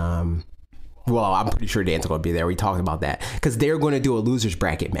 Well, I'm pretty sure Dan's going to be there. We talked about that because they're going to do a losers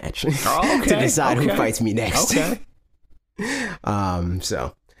bracket match to decide who fights me next. Okay.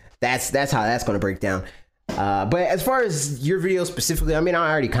 So that's how that's going to break down. But as far as your video specifically, I mean, I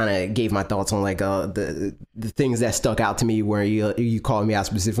already kind of gave my thoughts on like the things that stuck out to me where you called me out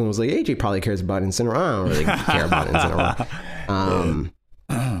specifically and was like, AJ probably cares about Incineroar. I don't really care about Incineroar.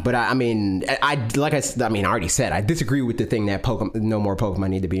 But I already said I disagree with the thing that no more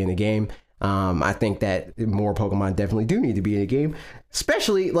Pokemon need to be in the game. I think that more Pokemon definitely do need to be in the game,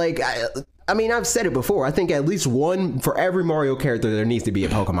 especially like I've said it before. I think at least one for every Mario character there needs to be a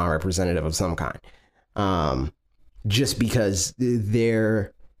Pokemon representative of some kind, just because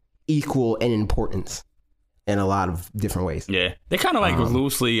they're equal in importance in a lot of different ways. Yeah, they kind of like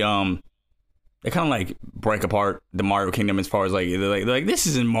loosely they kind of like break apart the Mario Kingdom as far as like they're like this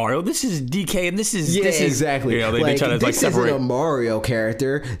isn't Mario, this is DK, and this is exactly. You know, they try to this like separate. Isn't a Mario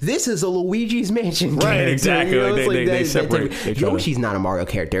character. This is a Luigi's Mansion character. Right, exactly. You know, They separate. Yoshi's not a Mario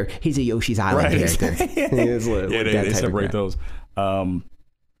character. He's a Yoshi's Island character. They separate those. I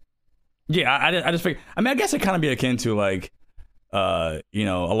just figure. I mean, I guess it kind of be akin to like,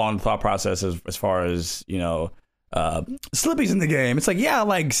 along the thought process as far as Slippy's in the game. It's like, yeah, I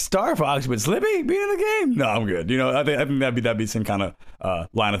like Star Fox, but Slippy being in the game? No, I'm good. I think that'd be some kind of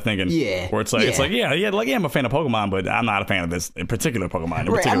line of thinking. Yeah. Where it's like, I'm a fan of Pokemon, but I'm not a fan of this in particular Pokemon.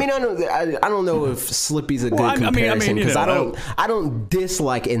 Right. I mean, I don't know if Slippy's a good comparison because I don't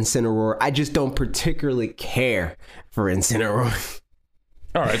dislike Incineroar. I just don't particularly care for Incineroar.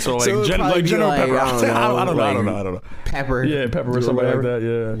 All right, so like General Pepper. I don't know. Pepper. Yeah, Pepper or something like that.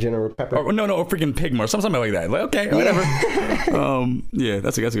 Yeah. General Pepper. Or freaking Pigma or something like that. Like, okay, whatever.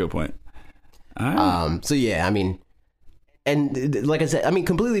 That's a good point. All right. So yeah, I mean, and like I said, I mean,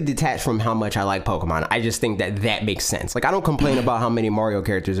 completely detached from how much I like Pokemon. I just think that makes sense. Like, I don't complain about how many Mario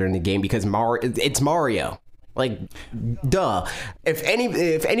characters are in the game because it's Mario. Like, duh. If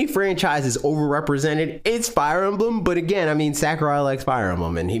any franchise is overrepresented, it's Fire Emblem. But again, I mean, Sakurai likes Fire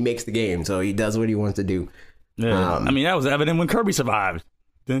Emblem, and he makes the game, so he does what he wants to do. Yeah, I mean, that was evident when Kirby survived.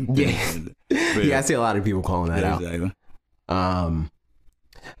 Yeah, I see a lot of people calling that out. Exactly.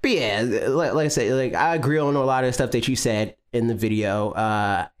 But yeah, like I said, like I agree on a lot of the stuff that you said in the video.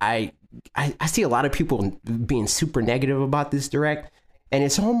 I see a lot of people being super negative about this direct. and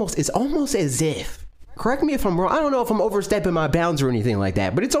it's almost as if, correct me if I'm wrong, I don't know if I'm overstepping my bounds or anything like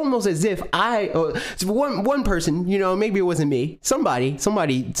that, but it's almost as if one person, you know, maybe it wasn't me, somebody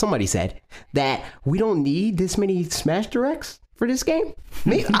said that we don't need this many Smash Directs for this game.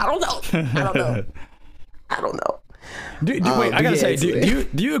 Me, I don't know. Wait, I gotta say, do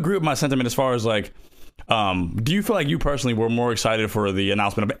you agree with my sentiment as far as like, do you feel like you personally were more excited for the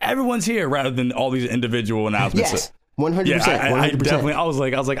announcement of everyone's here rather than all these individual announcements? Yes. 100%. Yeah, 100%. I definitely. I was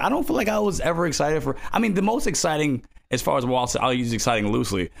like, I don't feel like I was ever excited for. I mean, the most exciting, as far as I'll use exciting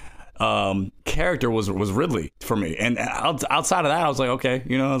loosely, character was Ridley for me. And outside of that, I was like, okay,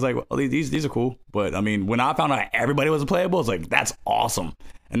 you know, I was like, well, these are cool. But I mean, when I found out everybody was playable, I was like, that's awesome.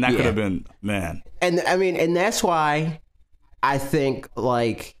 And that could have been, man. And I mean, and that's why I think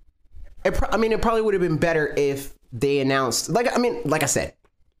like, it probably would have been better if they announced, like I said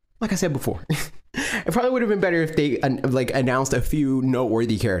before. It probably would have been better if they announced a few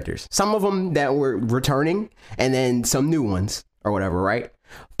noteworthy characters. Some of them that were returning, and then some new ones or whatever, right?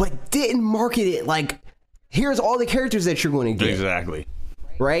 But didn't market it like, here's all the characters that you're going to get. Exactly.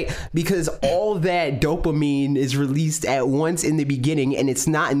 Right? Because all that dopamine is released at once in the beginning, and it's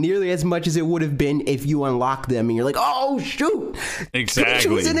not nearly as much as it would have been if you unlock them and you're like, oh, shoot.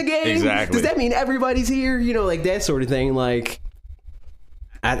 Exactly. Pikachu's in the game. Exactly. Does that mean everybody's here? You know, like that sort of thing. Like,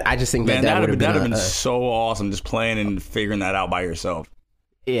 I just think that would have been so awesome, just playing and figuring that out by yourself.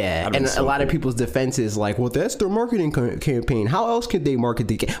 Yeah, and so a lot of people's defense is like, well, that's their marketing campaign. How else could they market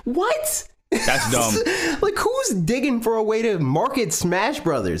the game? What? That's dumb. Like, who's digging for a way to market Smash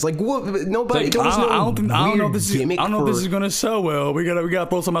Brothers? Like, what? Nobody. Like, I don't know if this is gonna sell well. We gotta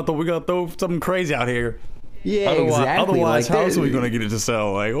throw something out there. We gotta throw something crazy out here. Yeah, exactly. Otherwise, like, how else are we gonna get it to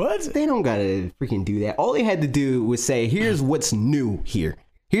sell? Like, what? They don't gotta freaking do that. All they had to do was say, "Here's what's new here.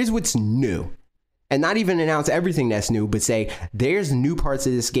 Here's what's new." And not even announce everything that's new, but say, there's new parts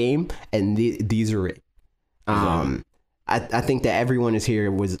of this game, and these are it. I think that everyone is here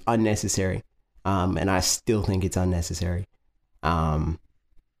was unnecessary. And I still think it's unnecessary.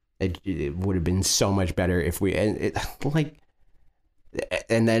 It would have been so much better if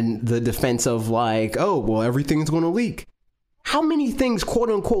and then the defense of like, oh, well, everything's going to leak. How many things, quote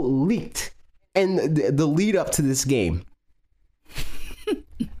unquote, leaked? And the lead up to this game.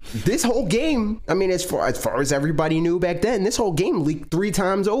 This whole game, I mean, as far as everybody knew back then, this whole game leaked 3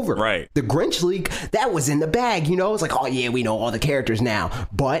 times over. Right. The Grinch leak, that was in the bag, you know? It's like, oh, yeah, we know all the characters now.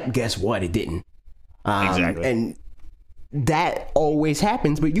 But guess what? It didn't. Exactly. And that always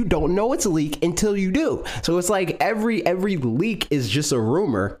happens, but you don't know it's a leak until you do. So it's like every leak is just a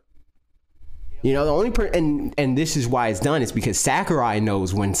rumor. You know, the only and this is why it's done is because Sakurai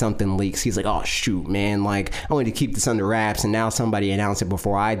knows when something leaks. He's like, oh, shoot, man, like, I wanted to keep this under wraps, and now somebody announced it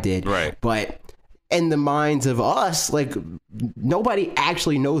before I did. Right. But in the minds of us, like, nobody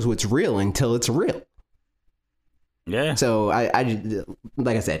actually knows what's real until it's real. Yeah. So I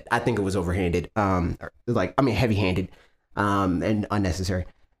like I said, I think it was overhanded. Heavy-handed, and unnecessary.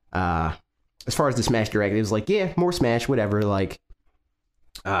 As far as the Smash Direct, it was like, yeah, more Smash, whatever, like.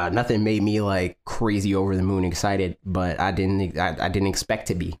 Nothing made me like crazy over the moon excited, but I didn't expect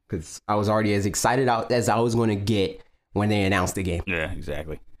to be, because I was already as excited as I was going to get when they announced the game. Yeah,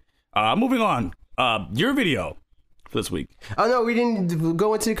 exactly. Moving on. Your video for this week. Oh no, we didn't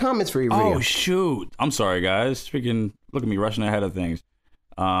go into the comments for your video. Oh shoot! I'm sorry, guys. Freaking look at me rushing ahead of things.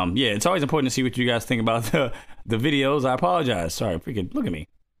 Yeah, it's always important to see what you guys think about the videos. I apologize. Sorry, freaking look at me.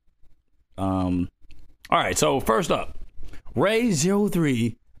 All right. So first up.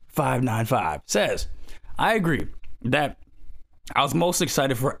 Ray03595 says, I agree that I was most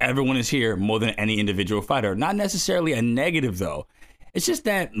excited for Everyone Is Here more than any individual fighter. Not necessarily a negative, though. It's just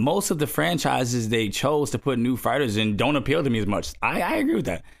that most of the franchises they chose to put new fighters in don't appeal to me as much. I agree with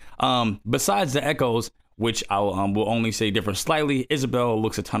that. Besides the Echoes, which I will only say differ slightly, Isabelle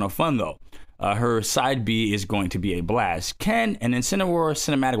looks a ton of fun, though. Her side B is going to be a blast. Ken and Incineroar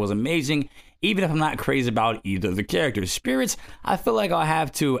cinematic was amazing, even if I'm not crazy about either of the characters. Spirits, I feel like I'll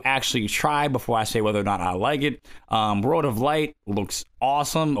have to actually try before I say whether or not I like it. World of Light looks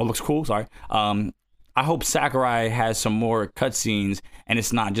awesome, or looks cool, sorry. I hope Sakurai has some more cutscenes and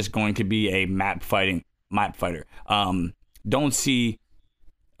it's not just going to be a map fighter. Don't see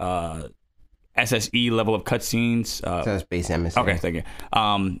SSE level of cutscenes. Space Emissary. Okay, thank you.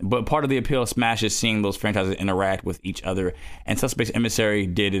 But part of the appeal of Smash is seeing those franchises interact with each other, and Subspace Emissary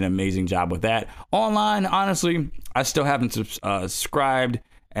did an amazing job with that. Online, honestly, I still haven't subscribed,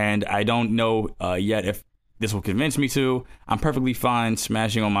 and I don't know yet if this will convince me to. I'm perfectly fine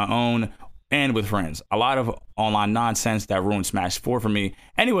smashing on my own and with friends. A lot of online nonsense that ruined Smash 4 for me.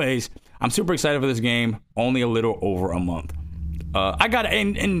 Anyways, I'm super excited for this game. Only a little over a month. I got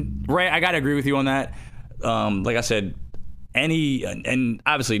and Ray, I gotta agree with you on that. Like I said, and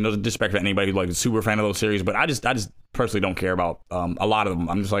obviously no disrespect for anybody who's like a super fan of those series, but I just personally don't care about a lot of them.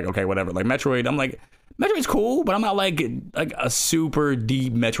 I'm just like, okay, whatever. Like Metroid, I'm like, Metroid's cool, but I'm not like a super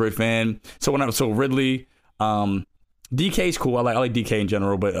deep Metroid fan. So Ridley, DK's cool. I like DK in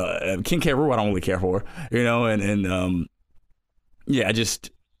general, but King K. Rool I don't really care for, you know, and yeah, I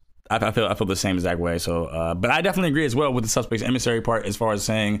feel the same exact way. So, but I definitely agree as well with the Subspace Emissary part as far as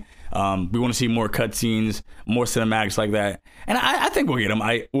saying we want to see more cutscenes, more cinematics like that, and I think we'll get them.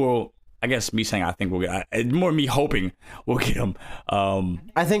 I guess me saying I think we'll get more me hoping we'll get them.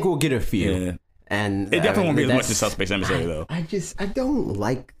 I think we'll get a few, yeah. and It definitely won't be as much as Subspace Emissary though. I don't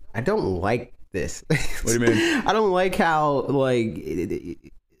like this. What do you mean? I don't like how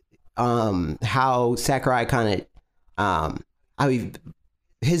how Sakurai kind of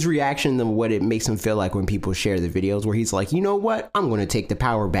his reaction to what it makes him feel like when people share the videos where he's like, you know what, I'm going to take the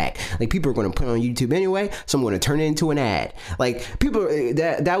power back. Like, people are going to put it on YouTube anyway, so I'm going to turn it into an ad. Like, people,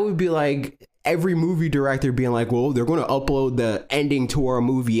 that would be like every movie director being like, well, they're going to upload the ending to our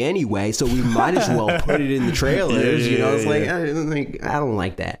movie anyway, so we might as well put it in the trailers. You know, it's like, I don't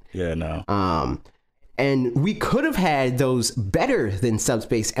like that. Yeah, no. And we could have had those better than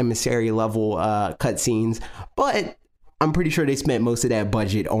Subspace Emissary level cutscenes, but I'm pretty sure they spent most of that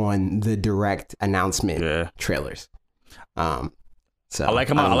budget on the direct announcement trailers. So I like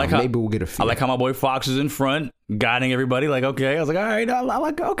how maybe we'll get a few. I like how my boy Fox is in front, guiding everybody. Like, okay, I was like, all right, I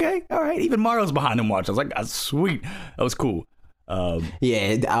like, okay, all right. Even Mario's behind him watching. I was like, that's sweet. That was cool.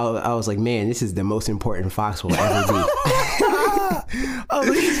 Yeah, I was like, man, this is the most important Fox will ever be. Oh,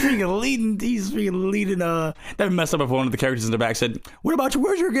 he's freaking leading. That messed up if one of the characters in the back said, "What about you?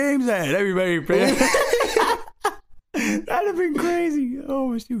 Where's your games at?" Everybody. That'd have been crazy.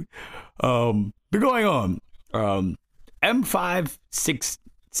 Oh shoot. But going on.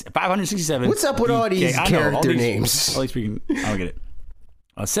 M567. What's up with all these character names? All these freaking. I don't get it.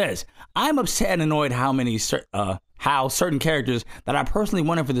 Says, I'm upset and annoyed how certain characters that I personally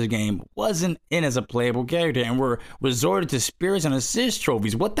wanted for this game wasn't in as a playable character and were resorted to spirits and assist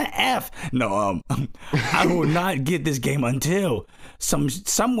trophies. What the F? No, I will not get this game until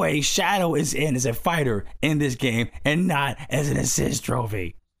some way Shadow is in as a fighter in this game and not as an assist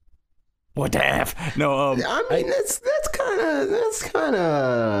trophy. What the F? No, I mean that's kind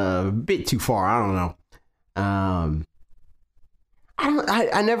of a bit too far. I don't know.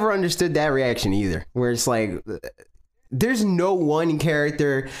 I never understood that reaction either, where it's like, there's no one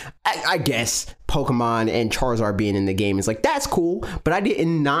character. I guess Pokemon and Charizard being in the game is like, that's cool, but I did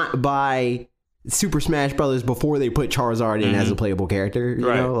not buy Super Smash Brothers before they put Charizard in as a playable character. You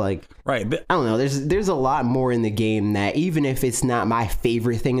know, like, right. But I don't know. There's a lot more in the game that, even if it's not my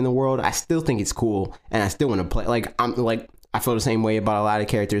favorite thing in the world, I still think it's cool and I still want to play. Like, I feel the same way about a lot of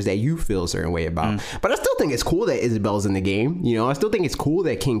characters that you feel a certain way about. But I still think it's cool that Isabelle's in the game. You know, I still think it's cool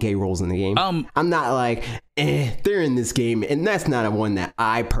that King K. Rool's in the game. I'm not like, they're in this game, and that's not a one that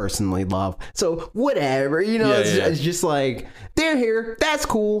I personally love. So whatever, you know, it's just like, they're here. That's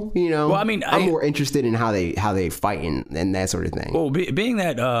cool. You know, well, I mean, I'm more interested in how they fight and that sort of thing. Well, being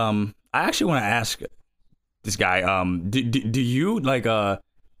that, I actually want to ask this guy, do you like,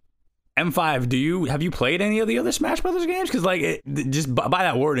 M5, have you played any of the other Smash Brothers games? Because like, just by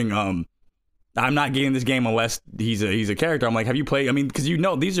that wording, I'm not getting this game unless he's a character. I'm like, have you played? I mean, because you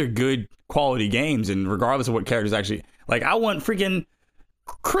know these are good quality games, and regardless of what characters actually, like, I want freaking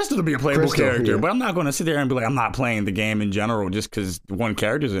Crystal to be a playable character, but I'm not going to sit there and be like, I'm not playing the game in general just because one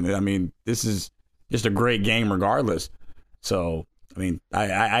character's in it. I mean, this is just a great game regardless. So, I mean,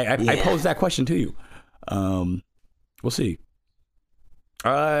 I posed that question to you. We'll see.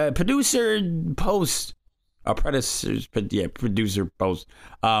 Producer post, producer post.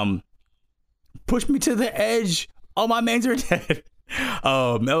 Push me to the edge. All my mains are dead.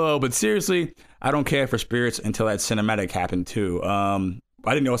 No, but seriously, I don't care for spirits until that cinematic happened too. I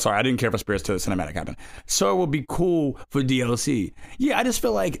didn't care for spirits till the cinematic happened. So it would be cool for DLC. Yeah, I just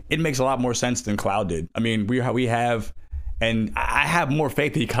feel like it makes a lot more sense than Cloud did. I mean, we have. And I have more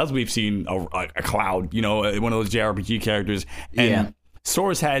faith because we've seen a Cloud, you know, one of those JRPG characters. And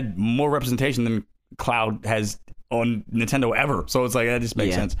Sora's had more representation than Cloud has on Nintendo ever. So it's like, that just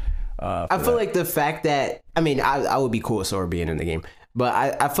makes sense. I feel like the fact that, I mean, I would be cool with Sora being in the game.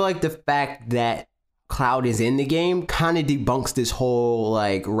 But I feel like the fact that Cloud is in the game kind of debunks this whole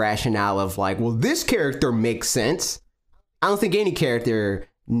like rationale of like, well, this character makes sense. I don't think any character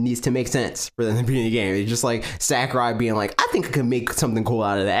needs to make sense for them to be in the game. It's just like Sakurai being like, I think I could make something cool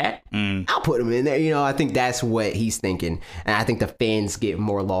out of that. I'll put him in there. You know, I think that's what he's thinking. And I think the fans get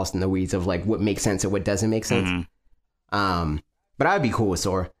more lost in the weeds of like what makes sense and what doesn't make sense. But I'd be cool with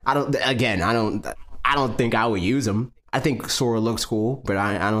Sora. I don't think I would use him. I think Sora looks cool, but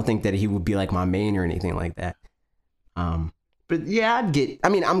I don't think that he would be like my main or anything like that. But yeah,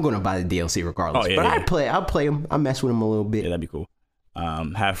 I'm gonna buy the DLC regardless. I'd play him. I mess with him a little bit. Yeah, that'd be cool.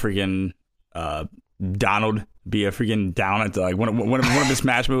 Have freaking Donald be a freaking down at like one of the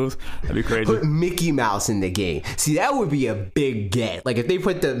Smash moves. That'd be crazy. Put Mickey Mouse in the game. See, that would be a big get. Like if they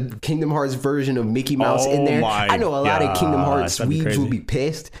put the Kingdom Hearts version of Mickey Mouse in there. I know a lot of Kingdom Hearts weebs would be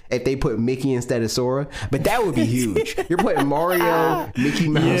pissed if they put Mickey instead of Sora, but that would be huge. You're putting Mario, Mickey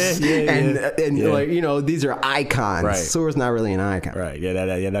Mouse, and like, you know, these are icons. Right. Sora's not really an icon. Right. Yeah.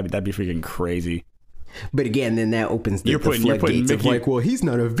 That'd be freaking crazy. But again, then that opens the floodgates of like, well, he's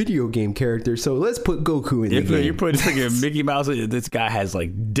not a video game character, so let's put Goku in the game. You're putting freaking Mickey Mouse. This guy has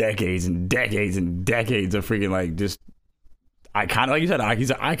like decades and decades and decades of freaking like just icon. Like you said, he's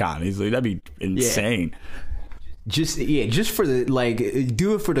an icon. That'd be insane. Just for the like,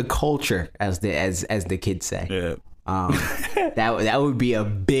 do it for the culture, as the kids say. Yeah. That would be a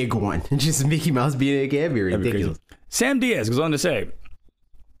big one. Just Mickey Mouse being in a game, be ridiculous. Sam Diaz goes on to say,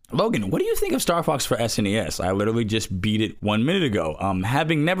 Logan, what do you think of Star Fox for SNES? I literally just beat it 1 minute ago.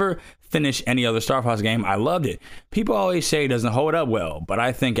 Having never finished any other Star Fox game, I loved it. People always say it doesn't hold up well, but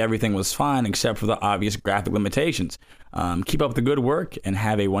I think everything was fine except for the obvious graphic limitations. Keep up the good work and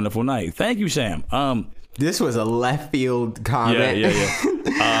have a wonderful night. Thank you, Sam. This was a left field comment.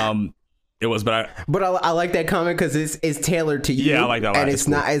 Yeah. It was, but I like that comment because it's tailored to you. Yeah, I like that. And it's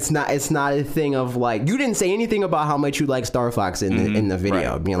not a thing of like, you didn't say anything about how much you like Star Fox in the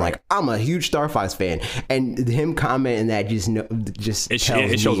video, being like, I'm a huge Star Fox fan, and him commenting that it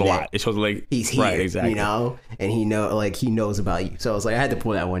shows a lot. It shows like he's here, right, exactly. You know, and he knows about you. So I was like, I had to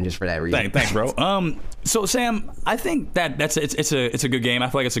pull that one just for that reason. Thanks, bro. So Sam, I think it's a good game. I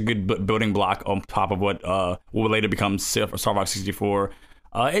feel like it's a good building block on top of what will later become Star Fox 64.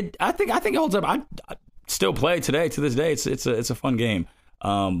 I think it holds up. I still play it today. To this day, it's a fun game.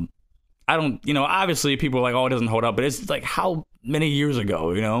 I don't, obviously people are like, oh, it doesn't hold up, but it's like how many years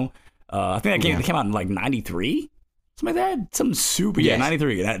ago, I think that game came out in like 93, something like that. Something super,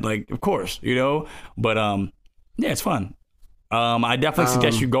 93. That, like, of course, but yeah, it's fun. I definitely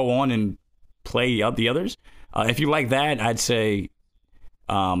suggest you go on and play out the others. If you like that, I'd say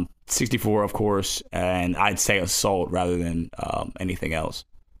 64, of course, and I'd say Assault rather than anything else,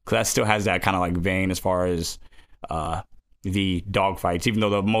 because that still has that kind of like vein as far as the dogfights, even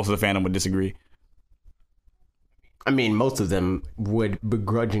though most of the fandom would disagree. I mean, most of them would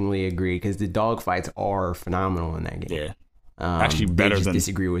begrudgingly agree because the dogfights are phenomenal in that game. Yeah, actually better than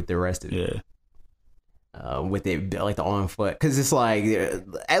disagree with the rest of it. Yeah. With it like the on foot, because it's like,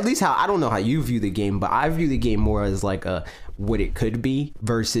 at least how I don't know how you view the game, but I view the game more as like what it could be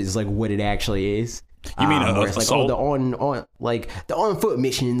versus like what it actually is. You mean it's like, oh, the on foot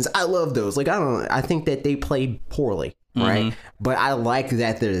missions, I love those. Like, I think that they play poorly, right? But I like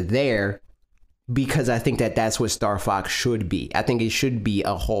that they're there because I think that that's what Star Fox should be. I think it should be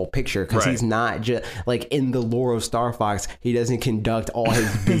a whole picture, because he's not just like in the lore of Star Fox. He doesn't conduct all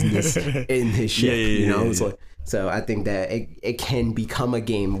his business in his ship, So I think that it can become a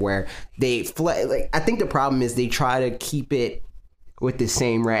game where I think the problem is they try to keep it with the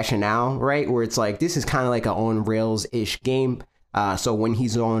same rationale, right? Where it's like, this is kind of like an on rails-ish game. So when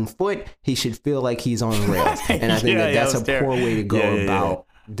he's on foot, he should feel like he's on rails. And I think that's a poor way to go about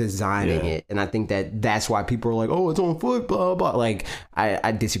designing it. And I think that that's why people are like, oh, it's on foot, blah, blah. Like,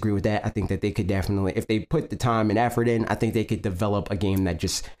 I disagree with that. I think that they could definitely, if they put the time and effort in, I think they could develop a game that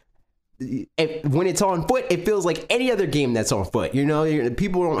just, when it's on foot, it feels like any other game that's on foot.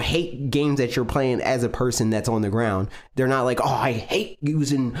 People don't hate games that you're playing as a person that's on the ground. They're not like, oh, I hate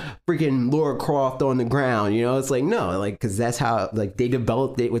using freaking Lara Croft on the ground. It's like, no, like, because that's how like they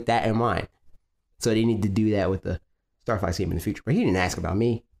developed it with that in mind. So they need to do that with the Star Fox game in the future. But he didn't ask about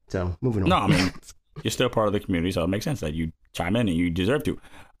me, so moving on. No, I mean, you're still part of the community, so it makes sense that you chime in and you deserve to.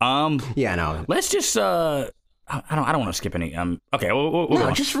 Yeah, I know. Let's just I don't want to skip any. Okay, we'll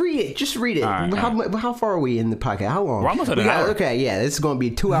no, just read it. Just read it. Right, how far are we in the podcast? How long? We're almost at an hour. Okay, yeah, this is going to be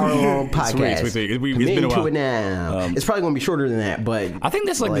a 2-hour long podcast. Sweet. It's been a while. It now. It's probably going to be shorter than that, but I think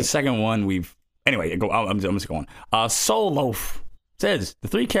that's like the second one we've. Anyway, I'm just going. Soul Loaf says the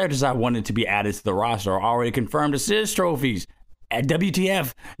 3 characters I wanted to be added to the roster are already confirmed as Sis trophies. At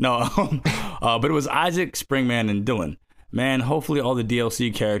WTF? No, but it was Isaac, Springman, and Dylan. Man, hopefully all the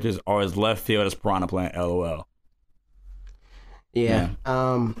DLC characters are as left field as Piranha Plant. LOL. Yeah.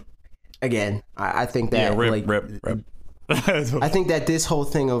 Again, I think that rip. I think that this whole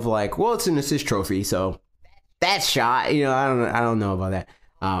thing of like, well, it's an assist trophy, so that's shot. I don't know about that.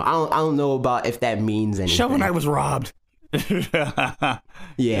 I don't know about if that means anything. Shovel Knight was robbed.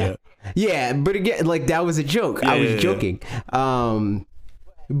 Yeah, but again, like that was a joke. I was joking.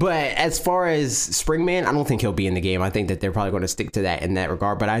 But as far as Springman, I don't think he'll be in the game. I think that they're probably going to stick to that in that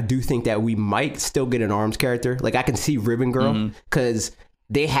regard. But I do think that we might still get an ARMS character. Like I can see Ribbon Girl because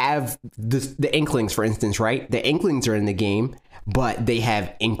they have the Inklings, for instance, right? The Inklings are in the game, but they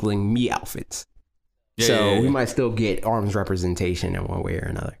have Inkling Me outfits. We might still get ARMS representation in one way or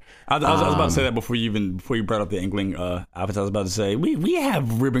another. I was about to say that before you brought up the Inkling outfits. I was about to say we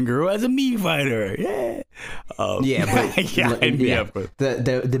have Ribbon Girl as a Mii fighter. But the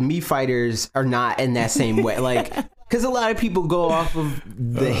Mii fighters are not in that same way. Like, because a lot of people go off of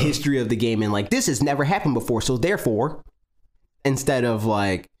the history of the game and like this has never happened before, so therefore, instead of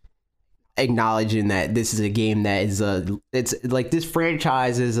like acknowledging that this is a game that is it's like this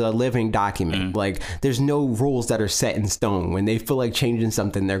franchise is a living document. Like there's no rules that are set in stone. When they feel like changing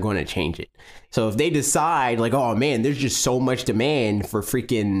something, they're going to change it. So if they decide like, oh man, there's just so much demand for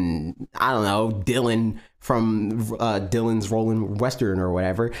freaking, I don't know, Dylan from Dylan's Rolling Western or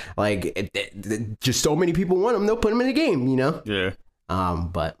whatever, like just so many people want him, they'll put him in the game, you know?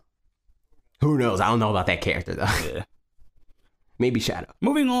 But who knows? I don't know about that character though. Maybe Shadow.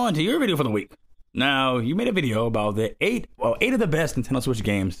 Moving on to your video for the week. Now, you made a video about the eight of the best Nintendo Switch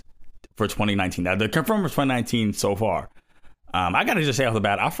games for 2019. Now, the confirmed for 2019 so far. I gotta just say off the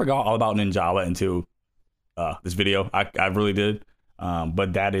bat, I forgot all about Ninjala until this video. I really did.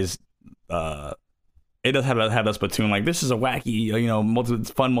 But that is, it does have that Splatoon. Like this is a wacky,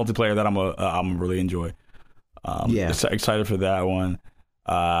 fun multiplayer that I'm really enjoy. Excited for that one.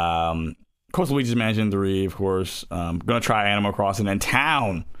 Of course, Luigi's Mansion 3, of course. Gonna try Animal Crossing. And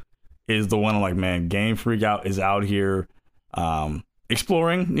Town is the one I'm like, man, Game Freak is out here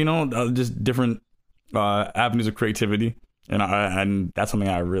exploring, just different avenues of creativity. And that's something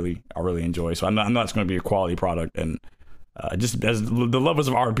I really enjoy. So I know it's going to be a quality product. And just as the lovers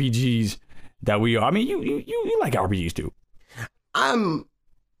of RPGs that we are, I mean, you like RPGs too.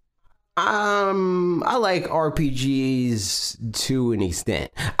 I like RPGs to an extent.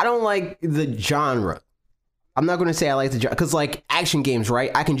 I don't like the genre. I'm not going to say I like the genre because like action games,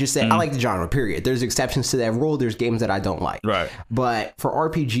 right? I can just say I like the genre, period. There's exceptions to that rule. There's games that I don't like. Right. But for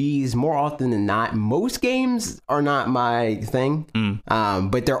RPGs, more often than not, most games are not my thing.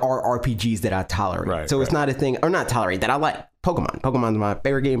 But there are RPGs that I tolerate. Right, so it's not a thing, or not tolerate, that I like. Pokemon's my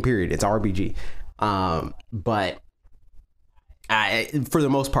favorite game, period. It's RPG. But for the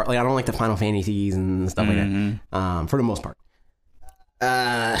most part, like I don't like the Final Fantasies and stuff like that. For the most part.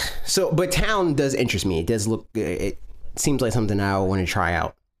 But Town does interest me. It does look. It seems like something I want to try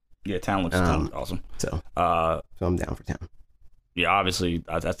out. Yeah, Town looks awesome. So I'm down for Town. Yeah, obviously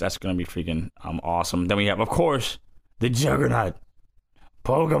that's gonna be freaking awesome. Then we have, of course, the Juggernaut,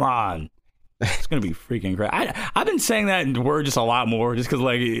 Pokemon. It's gonna be freaking great. I've been saying that word just a lot more, just because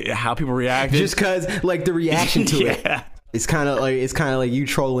like how people react. Just because like the reaction to it. It's kind of like you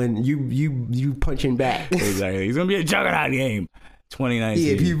trolling, you punching back. Exactly. It's gonna be a Juggernaut game, 2019.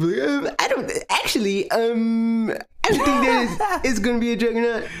 Yeah, people. I don't think that it's gonna be a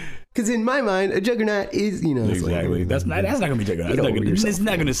Juggernaut. Because in my mind, a Juggernaut is, exactly. Like, that's not gonna be Juggernaut. It's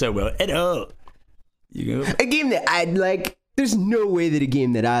not gonna sell well at all. A game that I like. There's no way that a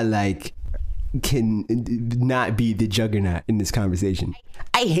game that I like can not be the Juggernaut in this conversation.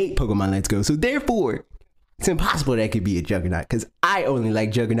 I hate Pokemon Let's Go, so therefore, it's impossible that could be a Juggernaut because I only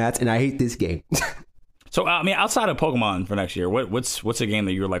like Juggernauts and I hate this game. So I mean, outside of Pokemon for next year, what's a game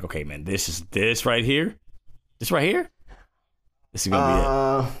that you're like, okay, man, this right here, this is gonna be it.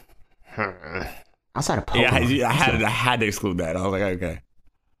 Outside of Pokemon, yeah, I had to exclude that. I was like, okay,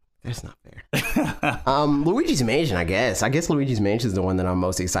 that's not fair. Luigi's Mansion, I guess. Luigi's Mansion is the one that I'm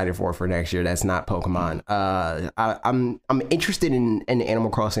most excited for next year. That's not Pokemon. I'm interested in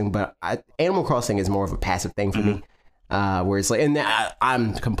Animal Crossing, but Animal Crossing is more of a passive thing for me. Where it's like, and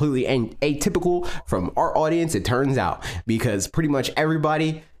I'm completely atypical from our audience, it turns out, because pretty much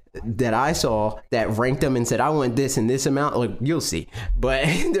everybody that I saw that ranked them and said, I want this and this amount, like, you'll see. But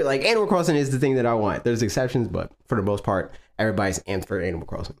they're like, Animal Crossing is the thing that I want. There's exceptions, but for the most part, everybody's amped for Animal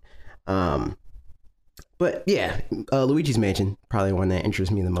Crossing. But yeah, Luigi's Mansion, probably one that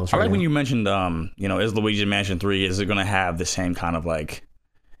interests me the most. I like when you mentioned, is Luigi's Mansion 3, is it going to have the same kind of like,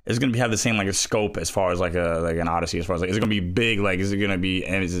 is it going to have the same like a scope as far as like an Odyssey, as far as like, is it going to be big? Like, is it going to be,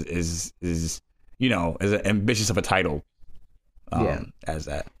 is it ambitious of a title? As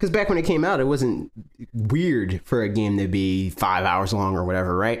that, because back when it came out, it wasn't weird for a game to be 5 hours long or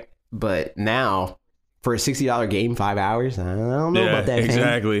whatever, right? But now, for a $60 game, 5 hours, I don't know about that.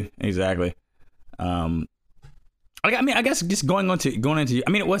 Exactly. I guess just going into. I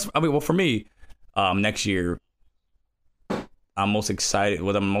mean, for me, next year, I'm most excited.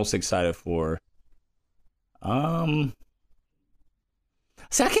 What I'm most excited for.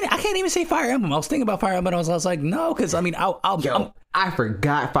 See, I can't even say Fire Emblem. I was thinking about Fire Emblem. I was like, no, because I mean, I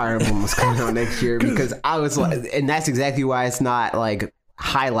forgot Fire Emblem was coming out next year because I was like, and that's exactly why it's not like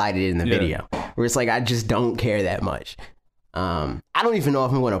highlighted in the video. Where it's like I just don't care that much. I don't even know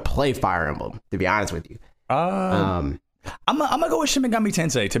if I'm going to play Fire Emblem, to be honest with you. I'm gonna go with Shin Megami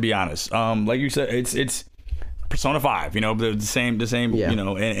Tensei, to be honest. Like you said, it's Persona 5. You know, the same. Yeah. You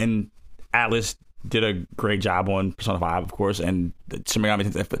know, and Atlas did a great job on Persona 5, of course, and Shin Megami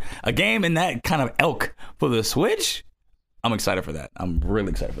Tensei, a game in that kind of ilk for the Switch. I'm excited for that. I'm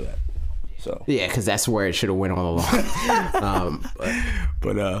really excited for that. So yeah, because that's where it should have went all along.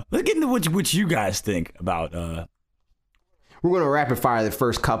 But let's get into what you guys think about. We're going to rapid fire the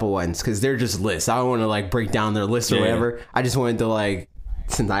first couple ones because they're just lists. I don't want to like break down their list or whatever. I just wanted to like,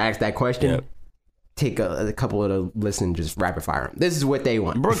 since I asked that question, take a couple of the lists and just rapid fire them. This is what they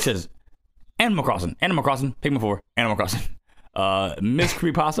want. Brooke says, Animal Crossing, Pikmin 4, Animal Crossing. Miss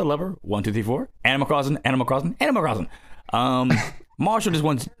Creepypasta Lover, 1, 2, 3, 4, Animal Crossing. Marshall just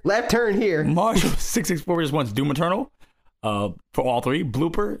wants left turn here. Marshall 664 just wants Doom Eternal. For all three.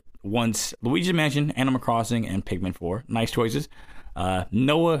 Blooper wants Luigi's Mansion, Animal Crossing, and Pikmin 4. Nice choices.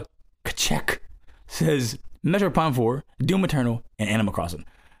 Noah Kachek says Metroid Prime 4, Doom Eternal, and Animal Crossing.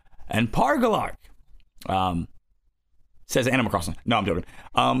 And Pargalark says Animal Crossing. No, I'm joking.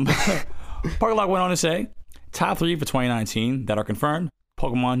 Pargalark went on to say top 3 for 2019 that are confirmed: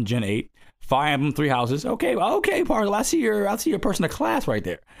 Pokemon Gen 8, Fire Emblem 3 Houses. Okay, Pargalark. I see your person of class right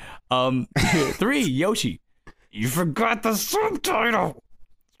there. 3, Yoshi. You forgot the subtitle.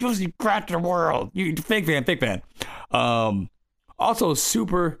 Yoshi cracked the world. You fake fan. Also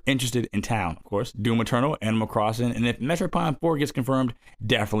super interested in Town, of course. Doom Eternal, Animal Crossing, and if Metroid Prime 4 gets confirmed,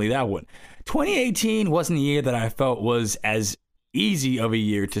 definitely that one. 2018 wasn't a year that I felt was as easy of a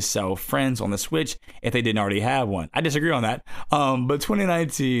year to sell friends on the Switch if they didn't already have one. I disagree on that. But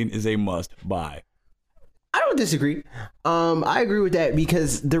 2019 is a must buy. I don't disagree. I agree with that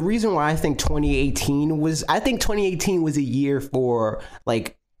because the reason why I think 2018 was a year for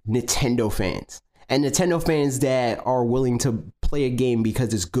like Nintendo fans and Nintendo fans that are willing to play a game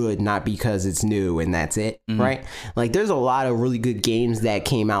because it's good, not because it's new and that's it, right? Like there's a lot of really good games that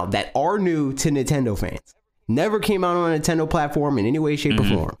came out that are new to Nintendo fans. Never came out on a Nintendo platform in any way, shape, or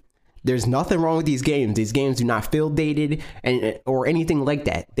form. There's nothing wrong with these games. These games do not feel dated or anything like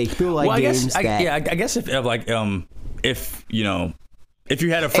that. They feel like games that... I guess if you know, if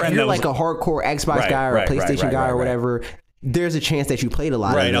you had a friend if you're that like a hardcore Xbox guy or a PlayStation guy or whatever, there's a chance that you played a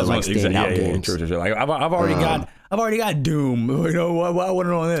lot of those like standout games. True. Like I've already got Doom. You know, why I want to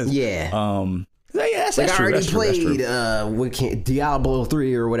know this? Yeah. That's like true. I already played Diablo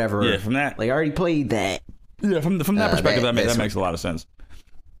 3 or whatever. Yeah, from that. Like I already played that. Yeah, from that perspective, that makes a lot of sense.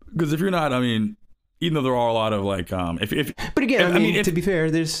 Because if you're not, I mean, even though there are a lot of like, but again, I mean, to be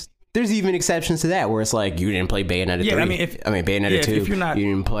fair, there's even exceptions to that where it's like you didn't play Bayonetta 3. Bayonetta 2. If you're not, you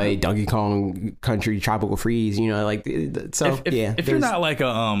didn't play Donkey Kong Country Tropical Freeze. You know, like so. If you're not like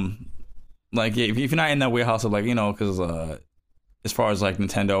if you're not in that wheelhouse of like, you know, because as far as like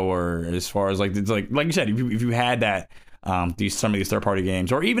Nintendo or as far as like it's like you said, if you had that some of these third party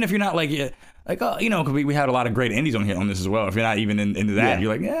games, or even if you're not like. You know, because we had a lot of great indies on this as well. If you're not even into that,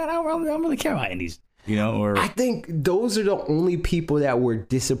 you're like, I don't really care about indies. You know, or I think those are the only people that were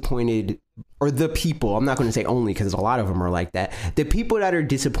disappointed, or the people. I'm not going to say only because a lot of them are like that. The people that are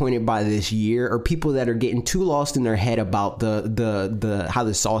disappointed by this year are people that are getting too lost in their head about the how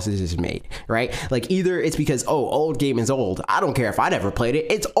the sausage is made, right? Like either it's because old game is old. I don't care if I never played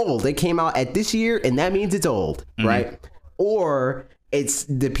it. It's old. It came out at this year, and that means it's old, right? Or it's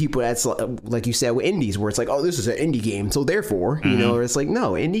the people that's like you said with indies where it's like, this is an indie game, so therefore, you know, it's like,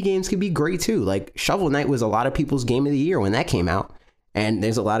 no, indie games can be great too. Like Shovel Knight was a lot of people's game of the year when that came out. And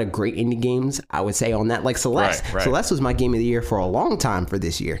there's a lot of great indie games, I would say, on that, like Celeste. Right. Celeste was my game of the year for a long time for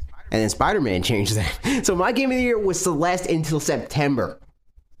this year. And then Spider-Man changed that. So my game of the year was Celeste until September.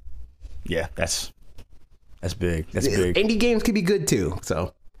 Yeah, that's big. That's big. Indie games could be good too.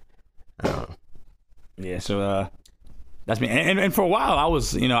 So, yeah, so that's me. And for a while, I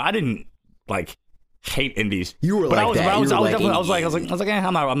was, you know, I didn't like hate indies. You were but like I was that. I was like,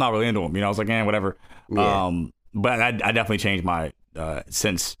 I'm not really into them. You know, I was like, whatever. Yeah. But I definitely changed my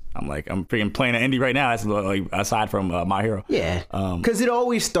since I'm freaking playing an indie right now. That's like aside from My Hero. Yeah, because it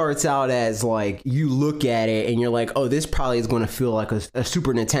always starts out as like you look at it and you're like, oh, this probably is going to feel like a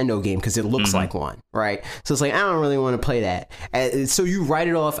Super Nintendo game because it looks like one, right? So it's like I don't really want to play that. So you write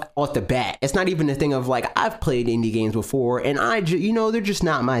it off the bat. It's not even a thing of like I've played indie games before and they're just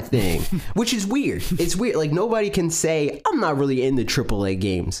not my thing, which is weird. It's weird. Like nobody can say I'm not really into AAA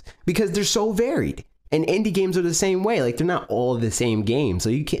games because they're so varied. And indie games are the same way. Like, they're not all the same game. So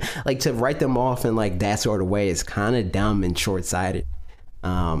you can't, like, to write them off in, like, that sort of way is kind of dumb and short-sighted.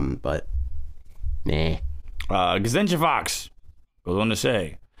 But, nah. Gazentia Fox goes on to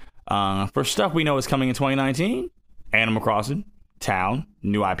say, for stuff we know is coming in 2019, Animal Crossing, Town,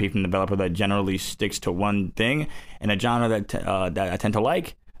 new IP from the developer that generally sticks to one thing, and a genre that I tend to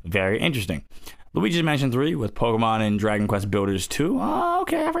like. Very interesting. Luigi's Mansion 3 with Pokemon and Dragon Quest Builders 2. Oh,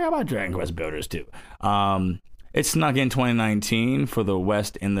 okay, I forgot about Dragon Quest Builders 2. It snuck in 2019 for the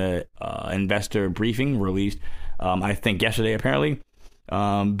West in the investor briefing released, I think, yesterday, apparently.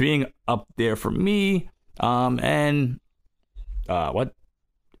 Being up there for me. And what?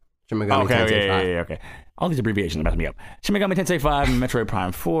 Shin Megami Tensei 5. Okay. All these abbreviations mess me up. Shin Megami Tensei 5 and Metroid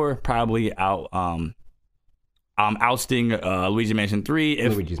Prime 4 probably ousting Luigi's Mansion 3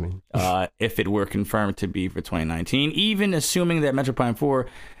 if it were confirmed to be for 2019. Even assuming that Metroid Prime 4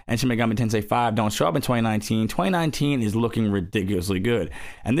 and Shin Megami Tensei 5 don't show up in 2019 is looking ridiculously good.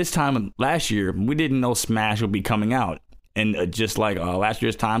 And this time last year, we didn't know Smash would be coming out. And just like last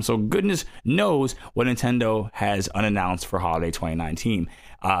year's time, so goodness knows what Nintendo has unannounced for holiday 2019,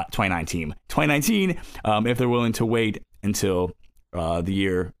 if they're willing to wait until the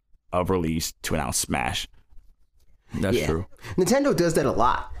year of release to announce Smash. That's true. Nintendo does that a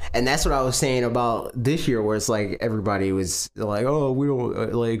lot, and that's what I was saying about this year, where it's like everybody was like, "Oh, we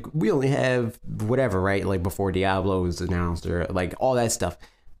don't we only have whatever, right?" Like before Diablo was announced, or like all that stuff.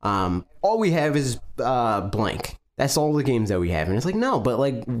 All we have is blank. That's all the games that we have, and it's like no, but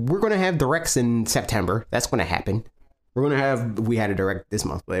like we're gonna have directs in September. That's gonna happen. We had a direct this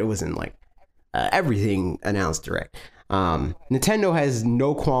month, but it wasn't like everything announced direct. Nintendo has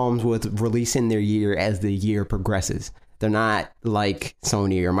no qualms with releasing their year as the year progresses. They're not like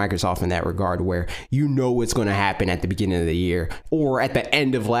Sony or Microsoft in that regard, where you know what's going to happen at the beginning of the year or at the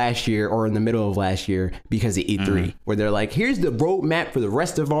end of last year or in the middle of last year because of E3, where they're like, here's the roadmap for the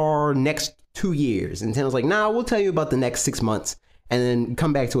rest of our next 2 years. And Nintendo's like, nah, we'll tell you about the next 6 months and then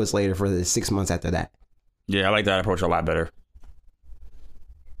come back to us later for the 6 months after that. Yeah, I like that approach a lot better.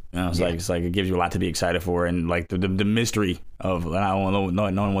 You know, it's like it gives you a lot to be excited for, and like the mystery of no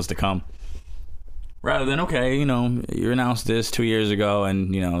one wants to come. Rather than you announced this 2 years ago,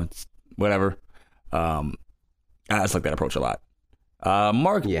 and it's whatever. I just like that approach a lot.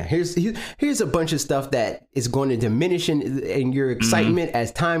 Mark, here's a bunch of stuff that is going to diminish in your excitement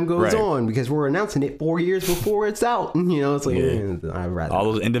as time goes on, because we're announcing it 4 years before it's out. It's like I'd rather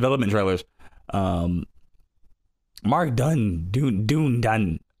all those in development trailers. Mark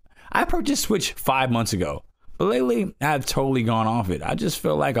Dune. I purchased Switch 5 months ago, but lately I've totally gone off it. I just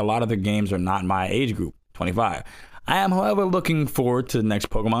feel like a lot of the games are not my age group, 25. I am, however, looking forward to the next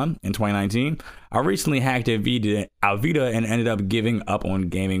Pokemon in 2019. I recently hacked Alvita and ended up giving up on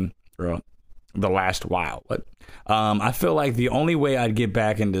gaming for the last while. But I feel like the only way I'd get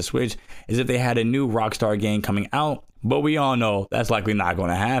back into Switch is if they had a new Rockstar game coming out, but we all know that's likely not going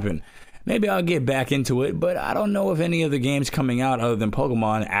to happen. Maybe I'll get back into it, but I don't know if any of the games coming out other than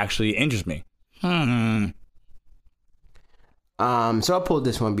Pokemon actually interest me. So I pulled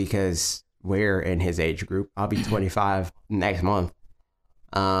this one because we're in his age group. I'll be 25 next month.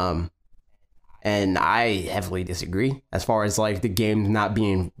 And I heavily disagree as far as like the games not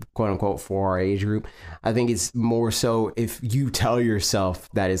being quote unquote for our age group. I think it's more so if you tell yourself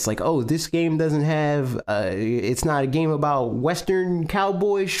that it's like, oh, this game doesn't have, it's not a game about Western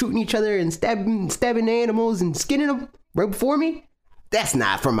cowboys shooting each other and stabbing animals and skinning them right before me. That's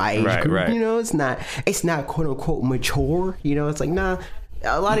not for my age group. Right. It's not quote unquote mature. It's like, nah,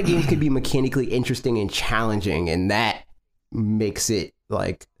 a lot of games can be mechanically interesting and challenging, and that makes it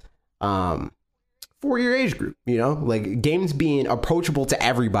like, for your age group, like games being approachable to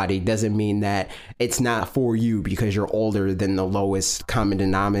everybody doesn't mean that it's not for you because you're older than the lowest common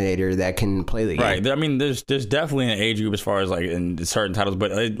denominator that can play the game. Right. I mean, there's definitely an age group as far as like in certain titles,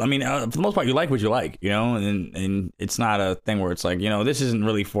 but I mean, for the most part, you like what you like, and it's not a thing where it's like, this isn't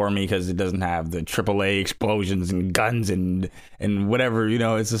really for me because it doesn't have the AAA explosions and guns and whatever,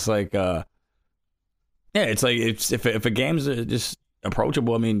 it's just like, it's like if a game's just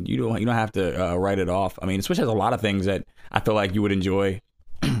approachable, I mean, you don't have to write it off. I mean, Switch has a lot of things that I feel like you would enjoy.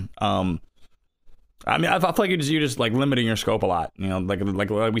 I mean, I feel like you're just like limiting your scope a lot. You know, like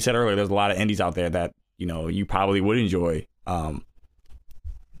we said earlier, there's a lot of indies out there that you probably would enjoy.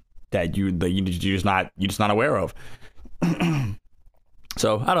 That you're just not aware of.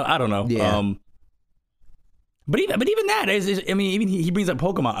 So I don't know. Yeah. But even that is I mean, even he brings up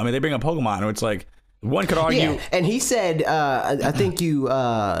Pokemon. I mean, they bring up Pokemon, and it's like one could argue. Yeah, and he said, I think you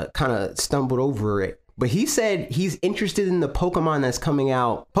kind of stumbled over it, but he said he's interested in the Pokemon that's coming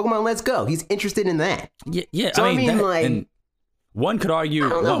out. Pokemon Let's Go. He's interested in that. Yeah. So I mean that, like, and one could argue.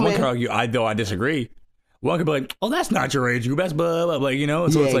 One could argue. I disagree. One could be like, "Oh, that's not your age group. That's blah blah blah." So yeah,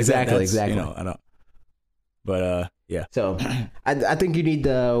 it's like exactly. I don't. But yeah. So I think you need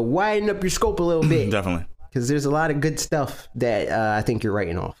to widen up your scope a little bit. Definitely. Because there's a lot of good stuff that I think you're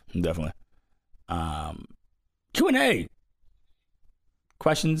writing off. Definitely. Q&A.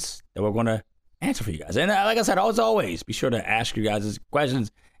 Questions that we're going to answer for you guys. And like I said, as always, be sure to ask you guys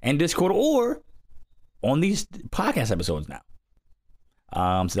questions in Discord or on these podcast episodes now.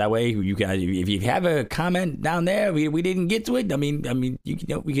 So that way you can, if you have a comment down there, we didn't get to it. I mean,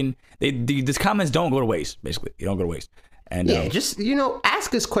 we can. These comments don't go to waste. Basically, they don't go to waste. And yeah, just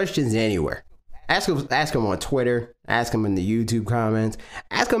ask us questions anywhere. Ask them on Twitter. Ask them in the YouTube comments.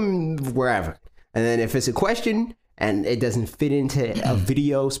 Ask them wherever. And then if it's a question and it doesn't fit into a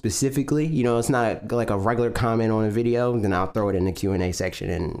video specifically, it's not like a regular comment on a video, then I'll throw it in the Q&A section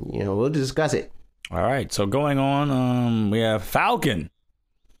and we'll discuss it. All right. So going on, we have Falcon.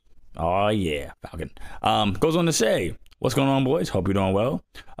 Oh, yeah, Falcon. Goes on to say, what's going on, boys? Hope you're doing well.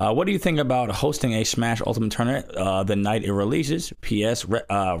 What do you think about hosting a Smash Ultimate Tournament the night it releases? P.S.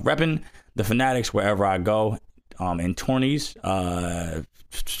 Repping the Fanatics wherever I go in tourneys.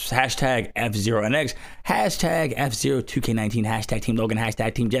 Hashtag F0NX. Hashtag F02K19. Hashtag Team Logan.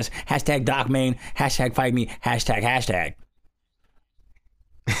 Hashtag Team Jess. Hashtag Doc Main. Hashtag Fight Me. Hashtag.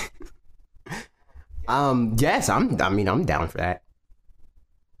 Yes, I'm down for that.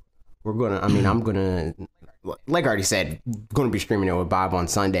 I'm gonna, like I already said, gonna be streaming it with Bob on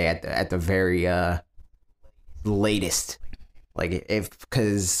Sunday at the very latest. Like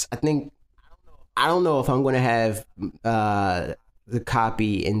because I don't know if I'm gonna have the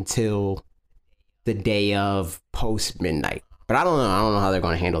copy until the day of post midnight, but I don't know how they're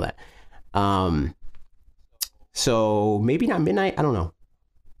gonna handle that. So maybe not midnight. I don't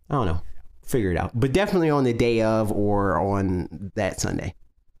know. Figure it out, but definitely on the day of or on that Sunday.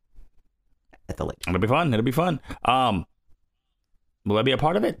 It'll be fun. Will I be a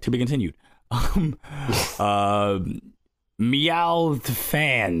part of it? To be continued. Meowth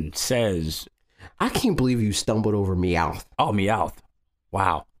fan says, I can't believe you stumbled over Meowth. Oh, Meowth.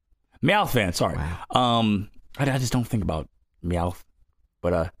 Wow. Meowth fan, sorry. Wow. I just don't think about Meowth.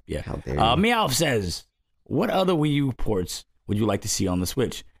 But yeah. How dare you. Meowth says, what other Wii U ports would you like to see on the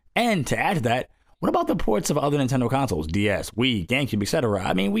Switch? And to add to that, what about the ports of other Nintendo consoles? DS, Wii, GameCube, etc.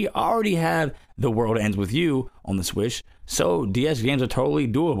 I mean, we already have The World Ends With You on the Switch, so DS games are totally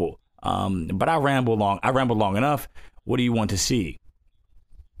doable. But I rambled long enough. What do you want to see?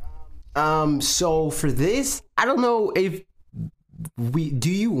 So for this, I don't know if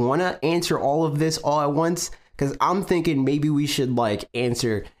do you want to answer all of this all at once? Because I'm thinking maybe we should like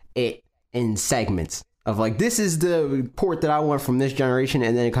answer it in segments. Of like, this is the port that I want from this generation,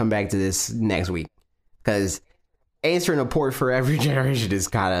 and then come back to this next week. Because answering a port for every generation is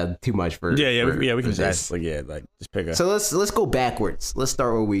kind of too much for. We can just ask, just pick a. So let's go backwards. Let's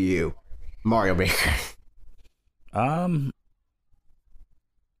start with Wii U, Mario Maker. I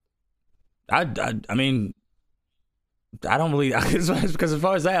mean, I don't really because as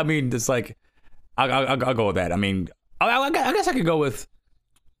far as that, I mean, it's like I'll go with that. I mean, I guess I could go with.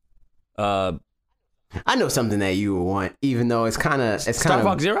 I know something that you would want, even though it's kind of Star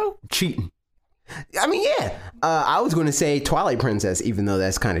Fox Zero cheating. I mean, yeah. I was going to say Twilight Princess, even though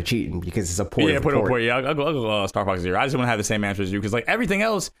that's kind of cheating because it's a port. Yeah, port. Yeah, I'll go Star Fox Zero. I just want to have the same answer as you because like everything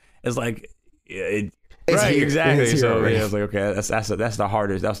else is like, right, here. exactly. It's so here, yeah, it's like okay, that's the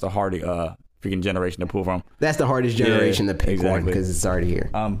hardest. That's the hardest freaking generation to pull from. That's the hardest generation to pick one because it's already here.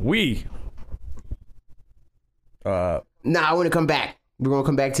 Wii. I want to come back. We're gonna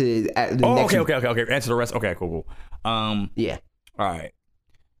come back to the next. Okay. Answer the rest. Okay, cool. Yeah. All right.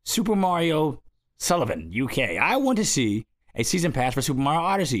 Super Mario Sullivan, UK. I want to see a season pass for Super Mario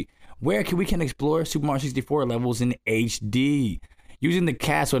Odyssey, where we can explore Super Mario 64 levels in HD, using the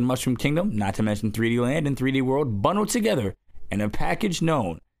castle in Mushroom Kingdom, not to mention 3D Land and 3D World, bundled together in a package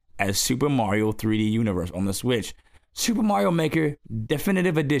known as Super Mario 3D Universe on the Switch. Super Mario Maker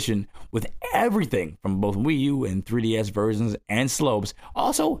Definitive Edition with everything from both Wii U and 3DS versions and slopes.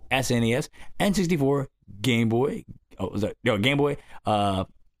 Also SNES, N64, Game Boy. Game Boy.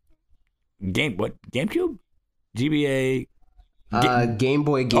 GameCube, GBA. Game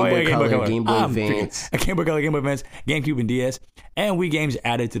Boy Color, Game Boy Advance. Game Boy Color, Game Boy Advance, GameCube, and DS. And Wii games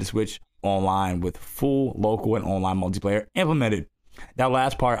added to the Switch Online with full local and online multiplayer implemented. That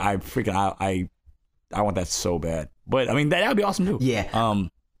last part, I want that so bad. But I mean, that would be awesome too. Yeah.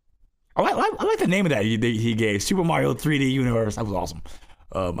 I like the name of that he gave, Super Mario 3D Universe. That was awesome.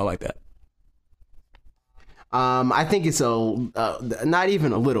 I like that. I think it's not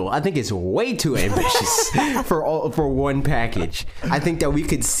even a little. I think it's way too ambitious for one package. I think that we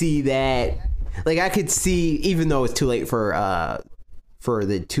could see that. Like I could see, even though it's too late for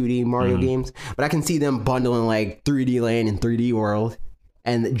the 2D Mario games, but I can see them bundling like 3D Land and 3D World,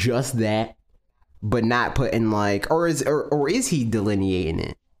 and just that, but not putting like, or is he delineating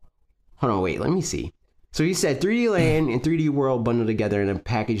it? Hold on, wait, let me see. So he said 3D Land and 3D World bundled together in a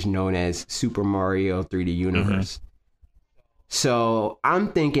package known as Super Mario 3D Universe. So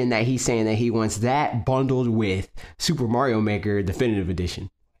I'm thinking that he's saying that he wants that bundled with Super Mario Maker Definitive Edition.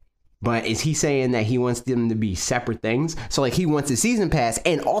 But is he saying that he wants them to be separate things? So like he wants the season pass,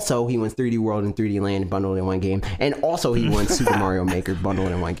 and also he wants 3D World and 3D Land bundled in one game, and also he wants Super Mario Maker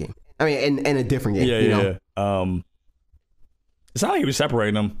bundled in one game. I mean, in a different game. Yeah. It's not like he was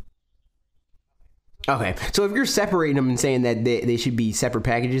separating them. Okay, so if you're separating them and saying that they should be separate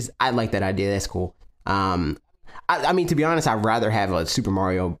packages, I like that idea. That's cool. I mean, to be honest, I'd rather have a Super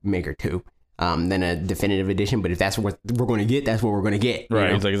Mario Maker 2 than a definitive edition. But if that's what we're going to get, that's what we're going to get.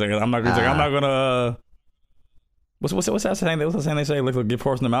 Right. He's like, I'm not gonna. What's that saying? What's that saying they say? Look, give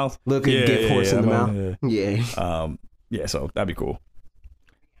horse in the mouth. Give horse in the mouth. Yeah. Yeah. So that'd be cool.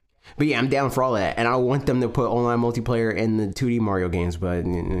 But yeah, I'm down for all that, and I want them to put online multiplayer in the 2D Mario games. But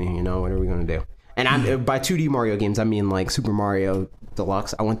you know, what are we going to do? And by 2D Mario games, I mean like Super Mario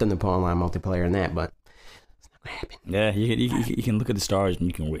Deluxe. I want them to put online multiplayer in that, but it's not going to happen. Yeah, you can look at the stars and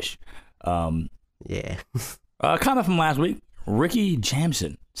you can wish. Yeah. Comment from last week. Ricky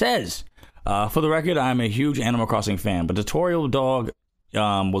Jamson says, for the record, I'm a huge Animal Crossing fan, but Tutorial Dog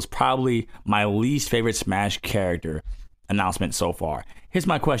was probably my least favorite Smash character announcement so far. Here's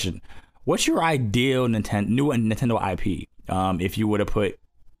my question. What's your ideal new Nintendo IP if you were to put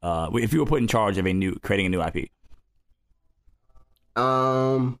if you were put in charge of creating a new IP?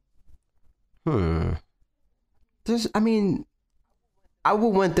 I mean, I would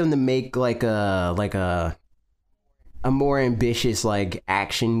want them to make like a more ambitious like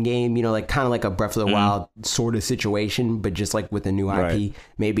action game, you know, like kind of like a Breath of the Wild sort of situation, but just like with a new IP. Right.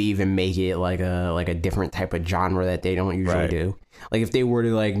 Maybe even make it like a different type of genre that they don't usually do. Like if they were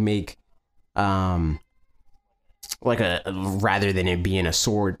to like make like rather than it being a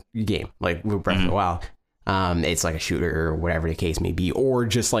sword game like with Breath of the Wild, it's like a shooter or whatever the case may be, or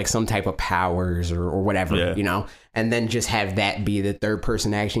just like some type of powers or whatever, you know, and then just have that be the third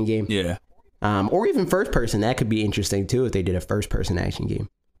person action game. Or even first person. That could be interesting too if they did a first person action game.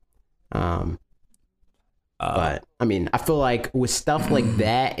 But I mean, I feel like with stuff like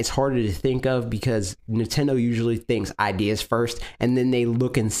that, it's harder to think of because Nintendo usually thinks ideas first, and then they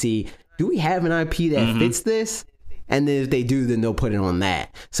look and see, do we have an IP that fits this? And then if they do, then they'll put it on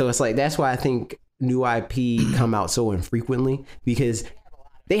that. So it's like, that's why I think new IP come out so infrequently, because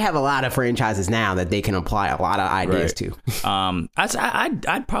they have a lot of franchises now that they can apply a lot of ideas to.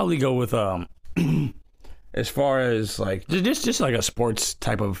 I'd probably go with as far as like just like a sports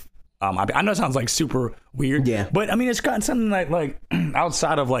type of I know it sounds like super weird, but I mean it's got something like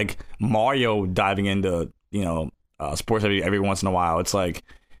outside of like Mario diving into sports every once in a while. It's like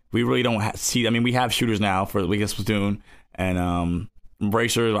we really don't see. I mean, we have shooters now for we get Splatoon and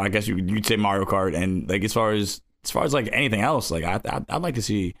racers. I guess you'd say Mario Kart, and like as far as like anything else, like I'd like to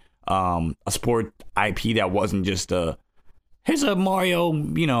see a sport IP that wasn't just here's a Mario,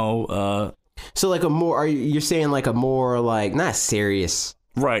 so like you're saying like a more like not serious,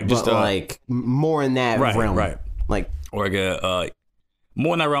 right? Just like more in that realm, right? Like or like a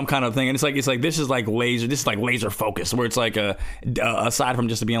more in that realm kind of thing. And it's like this is like laser focus, where it's like aside from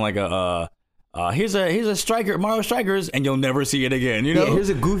just being like here's a striker, Mario Strikers, and you'll never see it again. You know, here's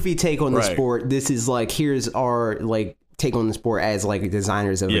a goofy take on the sport. This is like here's our like take on the sport as like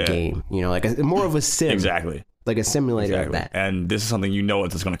designers of a game. You know, like more of a sim, exactly, like a simulator of that. And this is something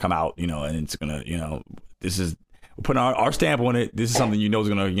it's going to come out. And it's going to this is we're putting our stamp on it. This is something is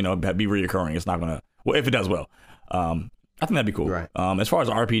going to be reoccurring. It's not going to if it does well. I think that'd be cool. Right. As far as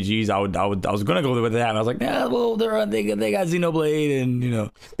RPGs, I was gonna go with that. I was like, well, they got Xenoblade,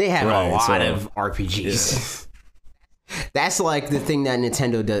 and they have a lot of RPGs. Yeah. That's like the thing that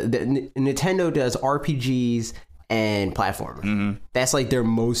Nintendo does. Nintendo does RPGs and platformers. That's like their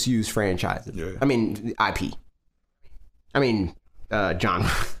most used franchises. Yeah. I mean IP. I mean genre.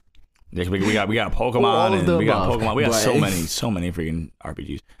 We got Pokemon All of and the we got above, Pokemon. We got but- so many freaking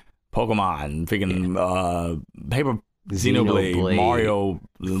RPGs. Pokemon, freaking Paper Xenoblade, Mario,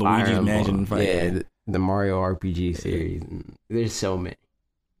 Luigi's Fire Mansion. Emblem. Yeah, the Mario RPG series. There's so many.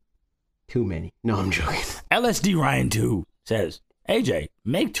 Too many. No, I'm joking. LSD Ryan 2 says, AJ,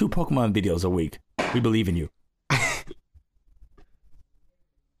 make 2 Pokemon videos a week. We believe in you.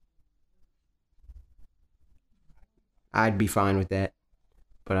 I'd be fine with that.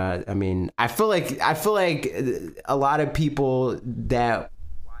 But I mean, I feel like a lot of people that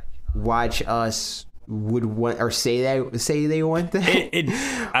watch us would want or say they want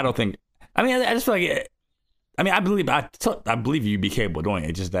that. I don't think. I mean, I just feel like. I believe you'd be capable of doing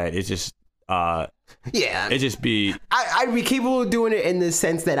it. It's just that it's just. Yeah, it just be. I'd be capable of doing it in the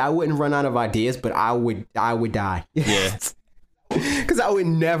sense that I wouldn't run out of ideas, but I would die. Yeah. Because I would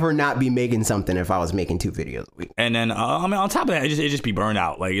never not be making something if I was making 2 videos a week. And then, I mean, on top of that, it just be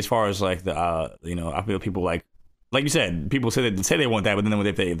burnout. Like, as far as, like, the, I feel people, like you said, people say they want that, but then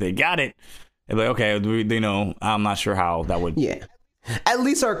if they got it, they're like, okay, I'm not sure how that would. Yeah. At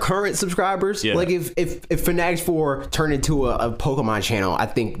least our current subscribers, like if Fanatics 4 turned into a Pokemon channel, I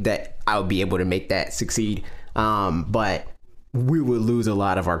think that I would be able to make that succeed. But we would lose a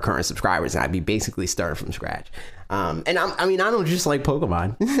lot of our current subscribers, and I'd be basically starting from scratch. And I don't just like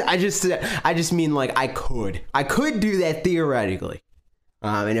Pokemon. I just mean like I could do that theoretically.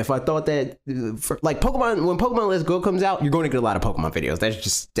 And if I thought that when Pokemon Let's Go comes out, you're going to get a lot of Pokemon videos.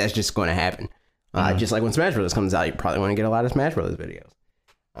 That's just going to happen. Just like when Smash Bros comes out, you probably want to get a lot of Smash Bros videos.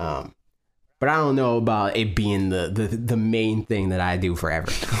 But I don't know about it being the main thing that I do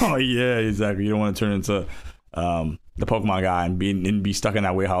forever. Oh yeah, exactly. You don't want to turn into the Pokemon guy and be stuck in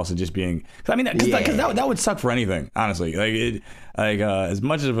that warehouse and just being. I mean, because that would suck for anything, honestly. As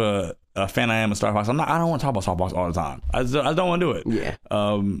much of a fan I am of Star Fox, I don't want to talk about Star Fox all the time. I don't want to do it. Yeah.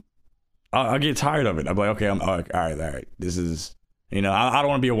 I'll get tired of it. I'm like, okay, all right. This is, I don't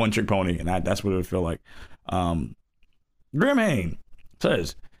want to be a one trick pony, and that's what it would feel like. Grimhane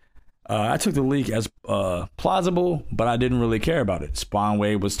says, I took the leak as plausible, but I didn't really care about it.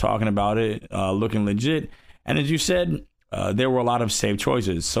 Spawnwave was talking about it, looking legit. And as you said, there were a lot of safe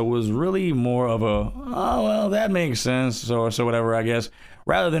choices. So it was really more of that makes sense, or so whatever, I guess,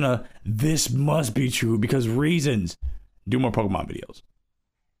 rather than this must be true because reasons. Do more Pokemon videos.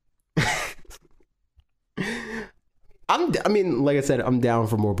 Like I said, I'm down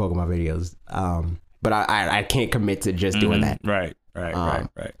for more Pokemon videos. But I can't commit to just doing that. Right.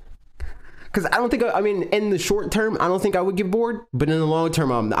 Because I don't think in the short term, I don't think I would get bored. But in the long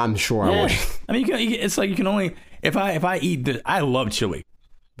term, I'm sure I would. I mean, it's like you can only if I eat this. I love chili.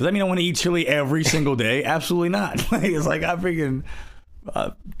 Does that mean I want to eat chili every single day? Absolutely not. It's like I freaking.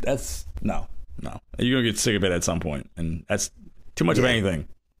 That's no. You're gonna get sick of it at some point, and that's too much of anything.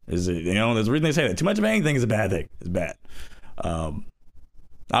 Is it? There's a reason they say that. Too much of anything is a bad thing. It's bad.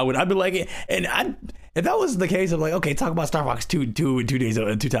 I'd be like, and if that was the case of like, okay, talk about Star Fox 2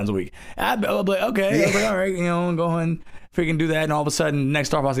 times a week, I'd be like, okay, all right, go and freaking do that, and all of a sudden, next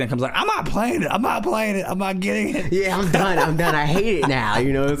Star Fox game comes like, I'm not playing it, I'm not getting it. Yeah, I'm done. I hate it now.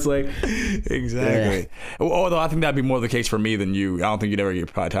 It's like exactly. Yeah. Although I think that'd be more the case for me than you. I don't think you'd ever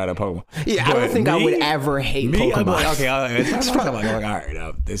get probably tired of Pokemon. Yeah, I don't think I would ever hate Pokemon. I'd be like, okay, I'm like, all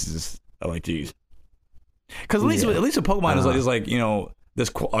right, this is geez. Because at least with Pokemon is like there's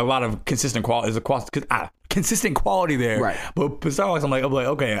a lot of consistent quality. There's consistent quality there. Right. But Star Wars, I'm like,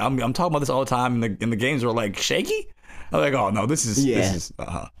 okay, I'm talking about this all the time, and the games are like shaky. I'm like, oh no, this is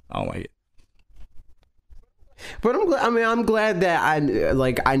I don't like it. But I'm glad that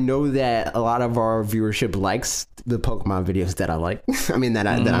I know that a lot of our viewership likes the Pokemon videos that I like. that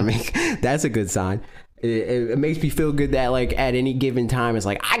I make. That's a good sign. It makes me feel good that like at any given time it's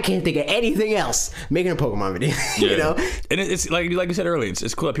like I can't think of anything else making a Pokemon video. And it's like you said earlier,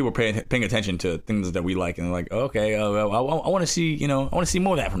 it's cool that people are paying attention to things that we like, and they're like, okay, I want to see I want to see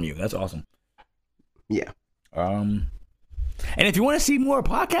more of that from you. That's awesome. Yeah. And if you want to see more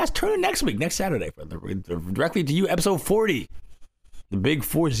podcasts, turn in next week, next Saturday, for directly to you, episode 40, the big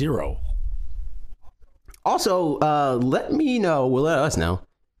 40. Also, let us know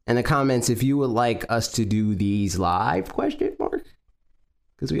in the comments if you would like us to do these live ?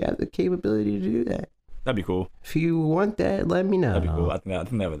 Because we have the capability to do that. That'd be cool. If you want that, let me know. That'd be cool. I think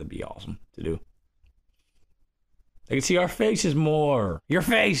that would be awesome to do. They can see our faces more. Your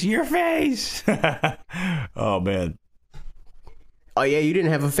face. Oh man. Oh yeah, you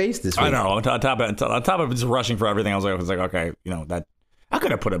didn't have a face this week. I know. On top of just rushing for everything, I was like, okay, that I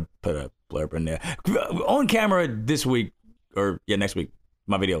could have put a blurb in there on camera this week or next week.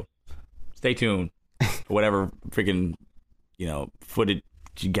 My video. Stay tuned for whatever freaking footage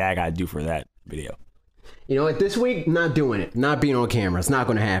gag I do for that video. You know what? This week, not doing it. Not being on camera. It's not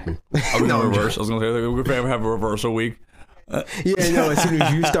going to happen. I was going to reverse. I was going to say we're going to have a reversal week. Yeah, no. As soon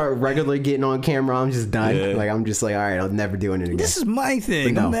as you start regularly getting on camera, I'm just done. Yeah. Like I'm just like, all right, I'm never doing it again. This is my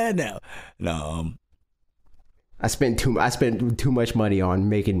thing. No. I'm mad now. No. I spent too much money on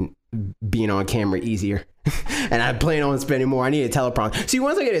making being on camera easier, and I plan on spending more. I need a teleprompter. See,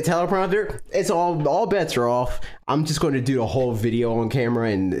 once I get a teleprompter, it's all bets are off. I'm just going to do the whole video on camera,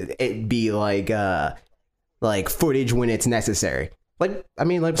 and it be like footage when it's necessary. Like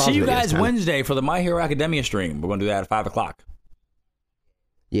See you guys Wednesday. Wednesday for the My Hero Academia stream. We're going to do that at 5:00.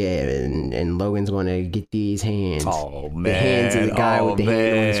 Yeah, and Logan's going to get these hands. Oh man, the hands of the guy with the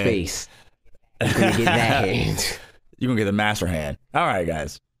hand on his man. face. He's going to get that hand. You're going to get the master hand. All right,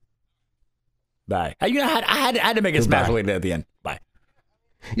 guys. Bye. I had to make it smash Goodbye. weight at the end. Bye.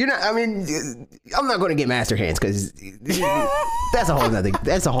 I'm not going to get master hands because that's a whole nother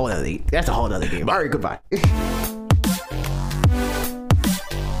game. All right, goodbye.